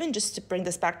 That even just to bring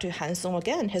this back to Han Song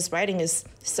again, his writing is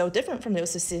so different from Liu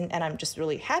Cixin, and I'm just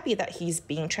really happy that he's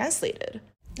being translated.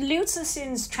 Liu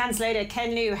Cixin's translator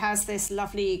Ken Liu has this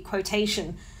lovely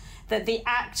quotation that the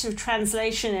act of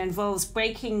translation involves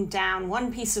breaking down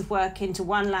one piece of work into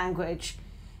one language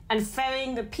and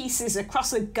ferrying the pieces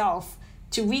across a gulf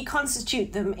to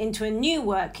reconstitute them into a new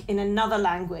work in another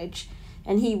language.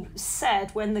 And he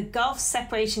said, when the gulf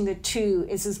separating the two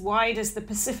is as wide as the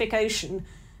Pacific Ocean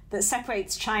that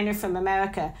separates China from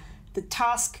America, the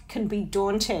task can be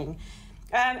daunting.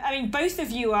 I mean, both of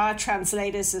you are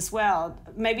translators as well.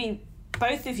 Maybe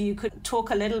both of you could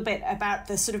talk a little bit about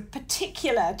the sort of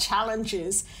particular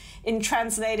challenges in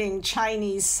translating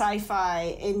Chinese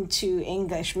sci-fi into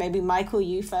English. Maybe Michael,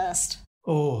 you first.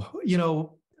 Oh,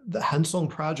 the Hansong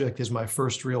Project is my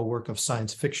first real work of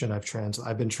science fiction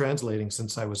I've been translating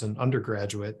since I was an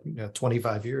undergraduate,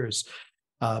 25 years.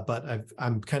 But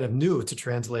I'm kind of new to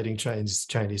translating Chinese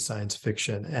science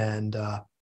fiction. And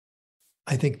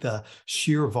I think the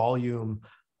sheer volume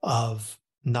of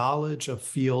knowledge of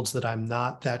fields that I'm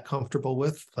not that comfortable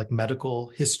with, like medical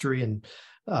history and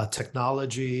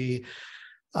technology,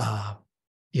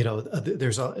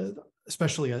 there's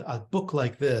especially a book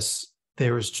like this,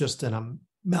 there is just an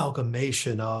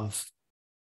amalgamation of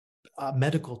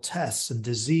medical tests and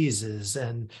diseases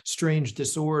and strange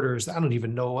disorders. I don't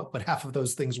even know what half of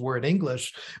those things were in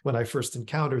English when I first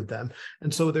encountered them.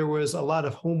 And so there was a lot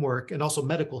of homework, and also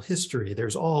medical history.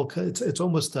 It's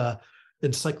almost a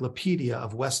encyclopedia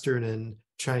of Western and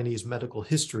Chinese medical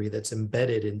history that's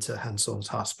embedded into Hansong's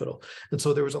hospital. And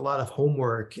so there was a lot of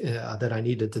homework that I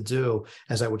needed to do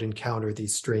as I would encounter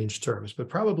these strange terms. But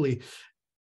probably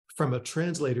from a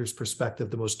translator's perspective,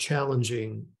 the most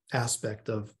challenging aspect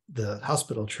of the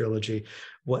hospital trilogy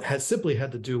simply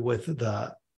had to do with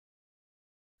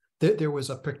there was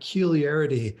a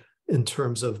peculiarity in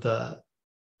terms of the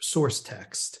source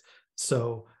text.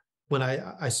 So when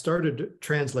I started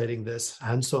translating this,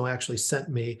 Hansong actually sent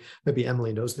me, maybe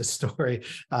Emily knows this story,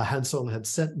 Hansong had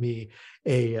sent me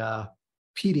a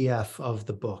PDF of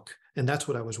the book, and that's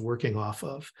what I was working off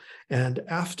of. And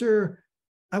after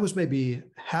I was maybe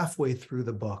halfway through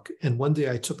the book, and one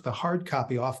day I took the hard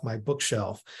copy off my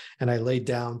bookshelf and I laid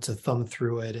down to thumb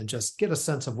through it and just get a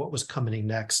sense of what was coming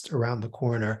next around the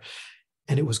corner.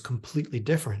 And it was completely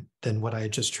different than what I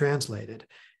had just translated.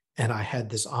 And I had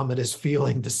this ominous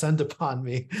feeling descend upon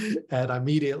me, and I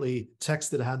immediately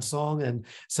texted Hansong and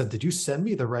said, "Did you send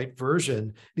me the right version?"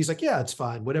 And he's like, "Yeah, it's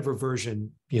fine. Whatever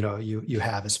version you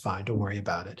have is fine. Don't worry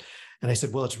about it." And I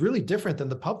said, "Well, it's really different than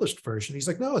the published version." He's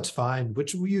like, "No, it's fine.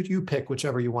 Which you pick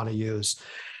whichever you want to use."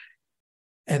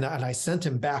 And I sent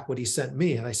him back what he sent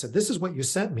me, and I said, "This is what you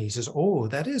sent me." He says, "Oh,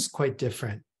 that is quite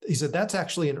different." He said, "That's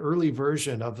actually an early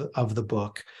version of the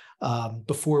book."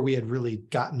 Before we had really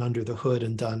gotten under the hood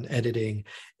and done editing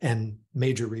and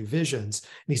major revisions.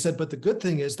 And he said, "But the good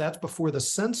thing is that's before the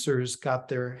censors got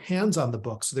their hands on the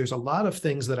book. So there's a lot of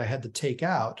things that I had to take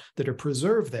out that are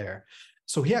preserved there."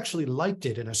 So he actually liked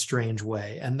it in a strange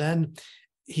way. And then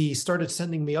he started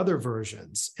sending me other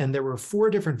versions. And there were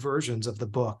 4 different versions of the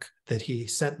book that he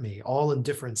sent me, all in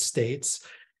different states.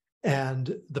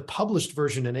 And the published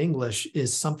version in English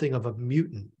is something of a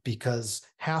mutant, because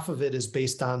half of it is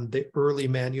based on the early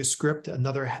manuscript.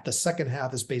 The second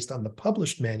half is based on the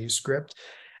published manuscript.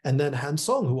 And then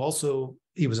Hansong,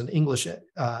 he's an English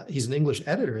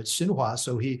editor at Xinhua,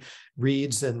 so he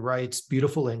reads and writes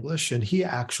beautiful English. And he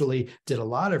actually did a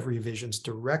lot of revisions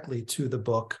directly to the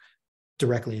book,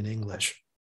 directly in English.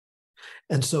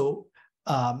 And so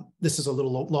this is a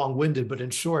little long-winded, but in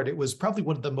short, it was probably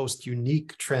one of the most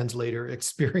unique translator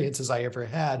experiences I ever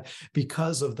had,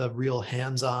 because of the real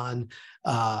hands-on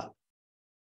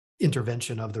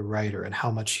intervention of the writer and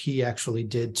how much he actually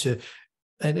did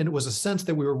and it was a sense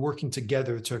that we were working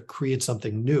together to create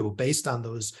something new based on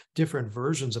those different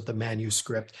versions of the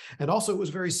manuscript. And also it was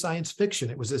very science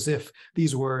fiction. It was as if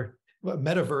these were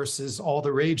metaverse is all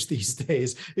the rage these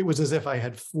days. It was as if I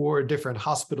had 4 different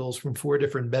hospitals from 4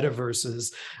 different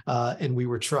metaverses, and we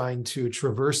were trying to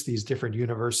traverse these different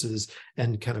universes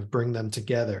and kind of bring them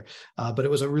together. But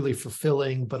it was a really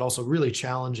fulfilling, but also really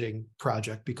challenging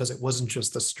project, because it wasn't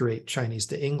just a straight Chinese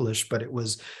to English, but it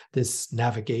was this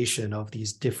navigation of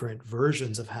these different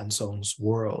versions of Hansong's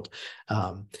world.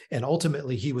 And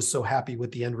ultimately, he was so happy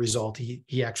with the end result,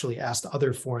 he actually asked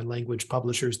other foreign language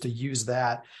publishers to use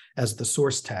that as the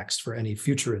source text for any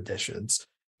future editions.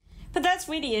 But that's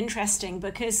really interesting,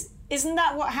 because isn't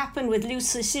that what happened with Liu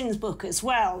Cixin's book as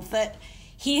well? That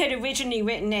he had originally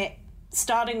written it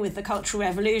starting with the Cultural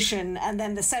Revolution, and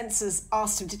then the censors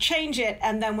asked him to change it,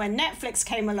 and then when Netflix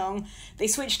came along, they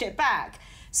switched it back.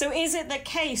 So is it the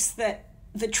case that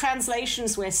the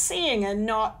translations we're seeing are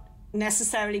not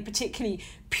necessarily particularly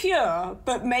pure,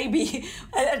 but maybe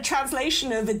a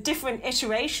translation of a different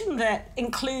iteration that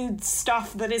includes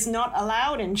stuff that is not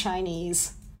allowed in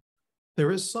Chinese?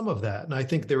 There is some of that. And I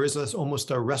think there is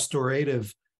almost a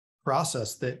restorative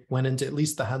process that went into at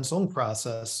least the Hansong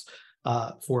process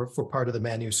for part of the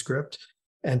manuscript.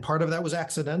 And part of that was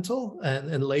accidental.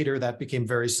 And later that became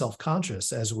very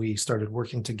self-conscious as we started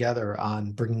working together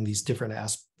on bringing these different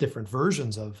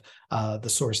versions of the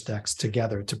source text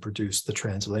together to produce the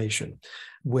translation.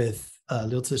 With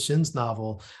Liu Cixin's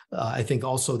novel, I think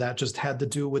also that just had to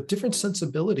do with different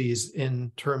sensibilities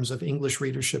in terms of English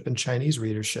readership and Chinese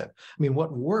readership. I mean,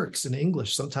 what works in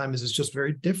English sometimes is just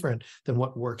very different than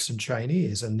what works in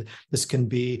Chinese. And this can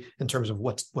be in terms of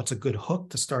what's a good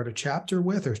hook to start a chapter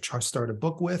with or start a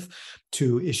book with,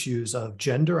 to issues of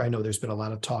gender. I know there's been a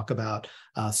lot of talk about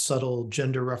subtle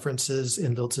gender references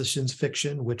in Liu Cixin's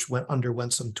fiction, which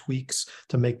underwent some tweaks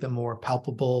to make them more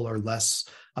palpable or less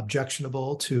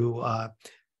objectionable to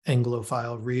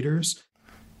Anglophile readers.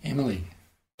 Emily.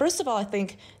 First of all, I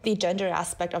think the gender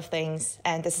aspect of things,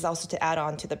 and this is also to add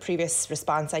on to the previous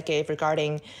response I gave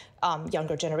regarding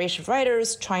younger generation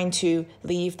writers trying to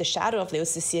leave the shadow of Liu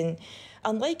Cixin.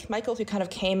 Unlike Michael, who kind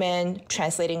of came in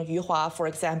translating Yu Hua, for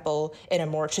example, in a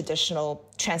more traditional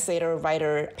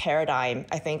translator-writer paradigm,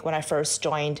 I think when I first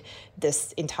joined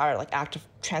this entire active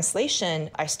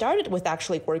translation, I started with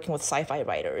actually working with sci-fi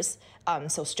writers,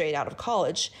 so straight out of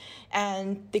college.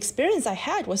 And the experience I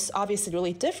had was obviously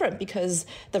really different because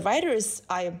the writers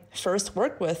I first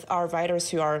worked with are writers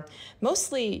who are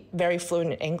mostly very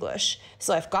fluent in English.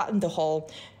 So I've gotten the whole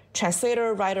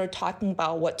translator, writer talking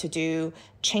about what to do,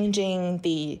 changing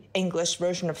the English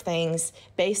version of things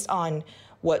based on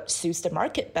what suits the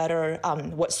market better,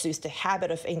 what suits the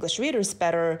habit of English readers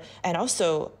better. And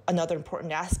also another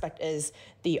important aspect is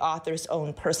the author's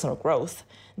own personal growth,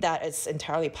 that it's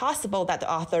entirely possible that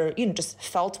the author just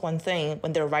felt one thing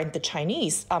when they were writing the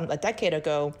Chinese a decade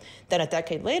ago, then a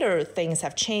decade later, things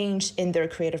have changed in their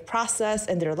creative process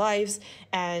and their lives,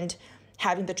 and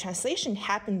having the translation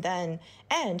happen then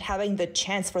and having the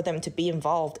chance for them to be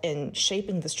involved in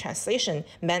shaping this translation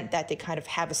meant that they kind of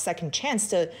have a second chance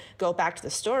to go back to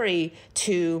the story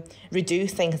to redo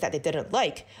things that they didn't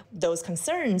like. Those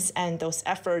concerns and those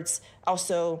efforts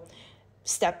also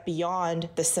step beyond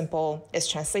the simple is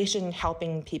translation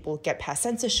helping people get past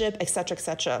censorship, et cetera, et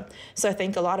cetera. So I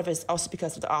think a lot of it is also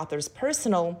because of the author's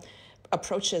personal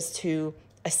approaches to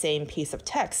a same piece of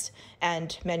text.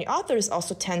 And many authors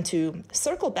also tend to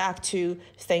circle back to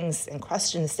things and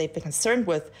questions they've been concerned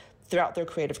with throughout their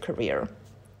creative career.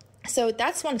 So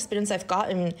that's one experience I've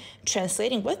gotten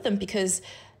translating with them, because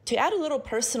to add a little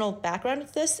personal background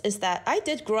to this is that I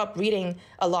did grow up reading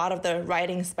a lot of the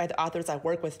writings by the authors I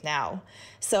work with now.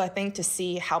 So I think to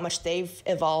see how much they've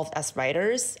evolved as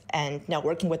writers and now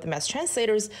working with them as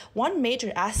translators, one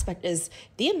major aspect is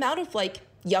the amount of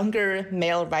younger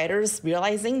male writers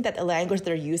realizing that the language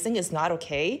they're using is not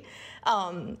okay,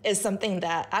 is something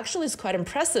that actually is quite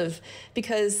impressive,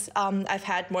 because I've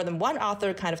had more than one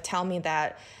author kind of tell me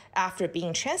that after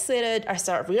being translated, I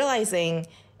start realizing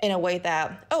in a way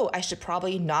that, I should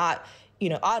probably not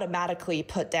automatically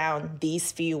put down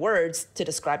these few words to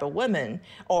describe a woman.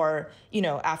 Or,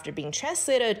 after being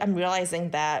translated, I'm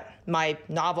realizing that my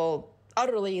novel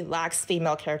utterly lacks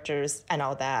female characters and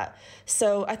all that.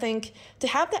 So I think to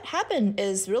have that happen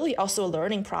is really also a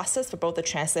learning process for both the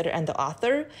translator and the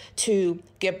author, to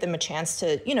give them a chance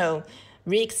to,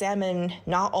 re-examine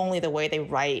not only the way they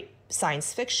write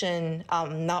science fiction,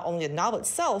 not only the novel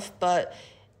itself, but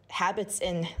habits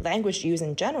in language use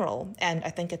in general. And I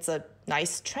think it's a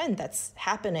nice trend that's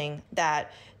happening,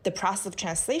 that the process of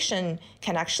translation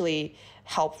can actually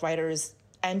help writers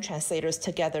and translators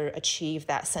together achieve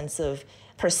that sense of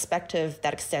perspective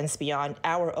that extends beyond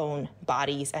our own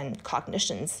bodies and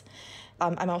cognitions.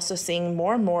 I'm also seeing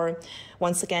more and more,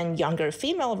 once again, younger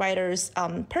female writers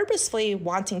purposefully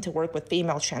wanting to work with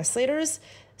female translators.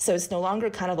 So it's no longer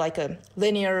kind of like a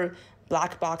linear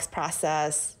black box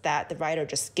process that the writer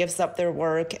just gives up their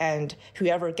work and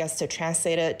whoever gets to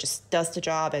translate it just does the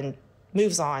job and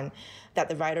moves on, that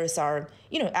the writers are,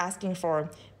 asking for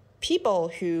people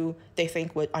who they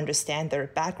think would understand their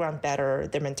background better,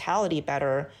 their mentality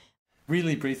better.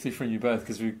 Really briefly from you both,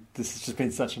 because this has just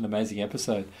been such an amazing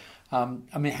episode.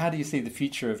 How do you see the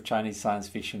future of Chinese science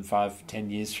fiction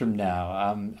 5-10 years from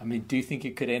now? Do you think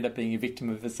it could end up being a victim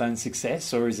of its own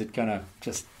success, or is it going to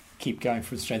just keep going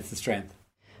from strength to strength?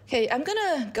 Okay, I'm going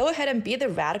to go ahead and be the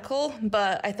radical,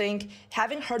 but I think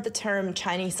having heard the term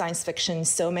Chinese science fiction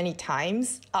so many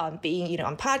times, being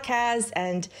on podcasts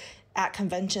and at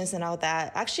conventions and all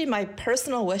that, actually my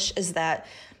personal wish is that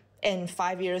in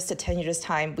 5 years to 10 years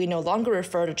time, we no longer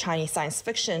refer to Chinese science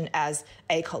fiction as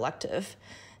a collective,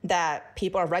 that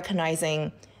people are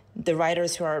recognizing the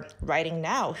writers who are writing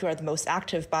now, who are the most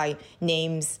active by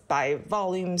names, by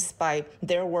volumes, by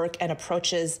their work and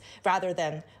approaches, rather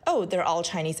than, they're all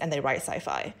Chinese and they write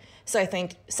sci-fi. So I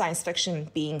think science fiction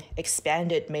being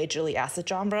expanded majorly as a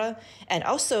genre, and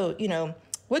also,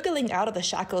 wiggling out of the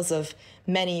shackles of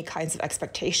many kinds of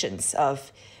expectations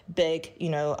of big,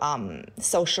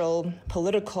 social,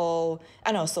 political,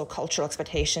 and also cultural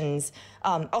expectations,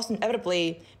 also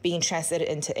inevitably being translated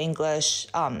into English,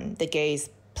 the gaze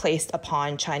placed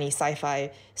upon Chinese sci-fi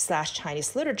 /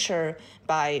 Chinese literature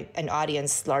by an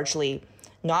audience largely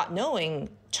not knowing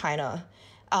China.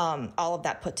 All of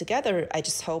that put together, I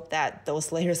just hope that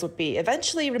those layers would be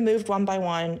eventually removed one by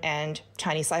one, and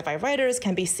Chinese sci-fi writers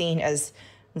can be seen as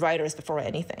writers before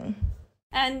anything.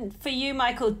 And for you,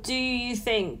 Michael, do you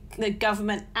think the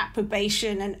government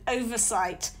approbation and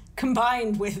oversight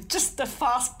combined with just the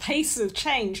fast pace of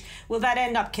change, will that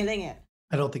end up killing it?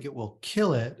 I don't think it will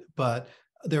kill it, but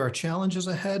there are challenges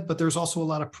ahead, but there's also a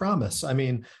lot of promise. I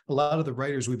mean, a lot of the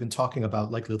writers we've been talking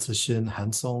about, like Liu Cixin,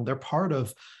 Han Song, they're part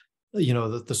of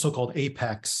the so-called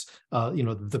apex,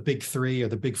 the big three or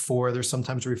the big four, they're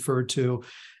sometimes referred to.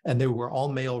 And they were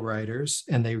all male writers,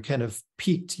 and they kind of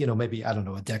peaked, maybe, I don't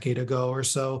know, a decade ago or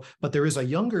so. But there is a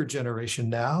younger generation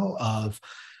now of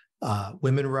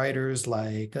women writers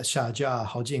like Xia Jia,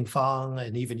 Hao Jingfang,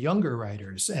 and even younger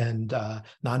writers and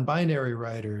non-binary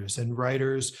writers and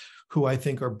writers who I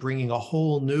think are bringing a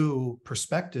whole new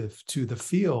perspective to the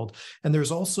field. And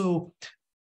there's also,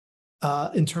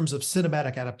 in terms of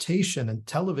cinematic adaptation and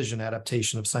television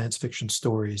adaptation of science fiction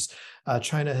stories,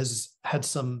 China has had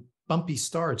some bumpy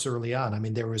starts early on. I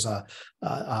mean, there was a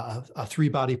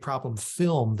three-body problem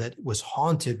film that was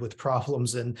haunted with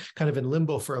problems and kind of in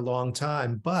limbo for a long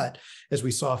time. But as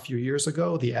we saw a few years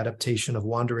ago, the adaptation of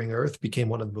Wandering Earth became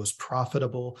one of the most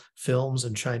profitable films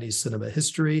in Chinese cinema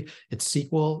history. Its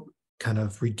sequel kind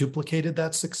of reduplicated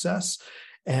that success.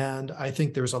 And I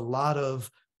think there's a lot of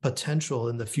potential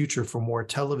in the future for more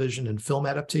television and film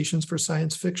adaptations for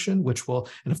science fiction, which will,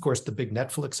 and of course, the big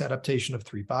Netflix adaptation of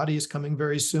Three Bodies coming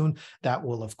very soon, that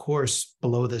will, of course,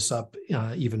 blow this up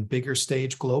even bigger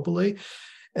stage globally.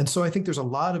 And so I think there's a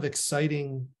lot of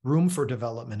exciting room for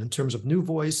development in terms of new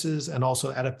voices and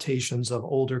also adaptations of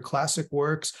older classic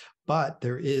works. But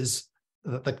there is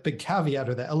the big caveat,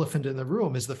 or the elephant in the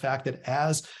room, is the fact that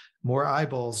as more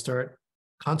eyeballs start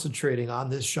concentrating on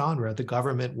this genre, the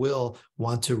government will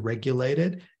want to regulate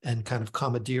it and kind of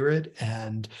commandeer it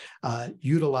and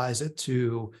utilize it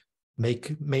to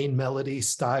make main melody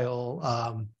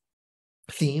style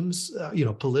themes,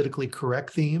 politically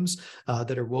correct themes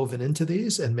that are woven into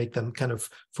these, and make them kind of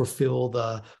fulfill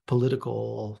the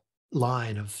political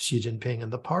line of Xi Jinping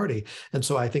and the party. And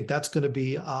so I think that's going to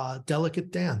be a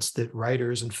delicate dance that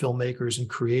writers and filmmakers and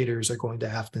creators are going to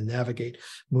have to navigate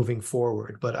moving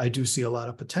forward. But I do see a lot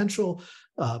of potential,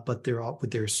 but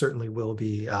there certainly will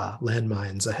be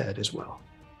landmines ahead as well.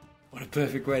 What a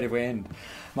perfect way to end.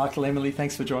 Michael, Emily,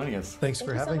 thanks for joining us. Thanks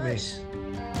for having me.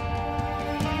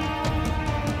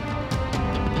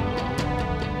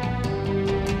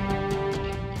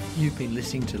 You've been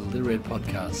listening to the Little Red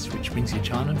Podcast, which brings you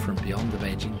China from beyond the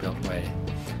Beijing Beltway.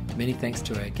 Many thanks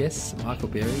to our guests, Michael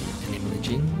Berry and Emily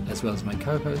Jin, as well as my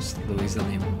co-host, Louisa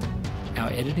Lim. Our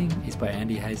editing is by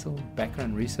Andy Hazel,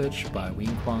 background research by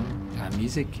Wing Kwang, our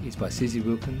music is by Susie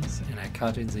Wilkins, and our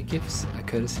cartoons and GIFs are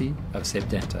courtesy of Seb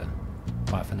Danta.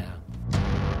 Bye for now.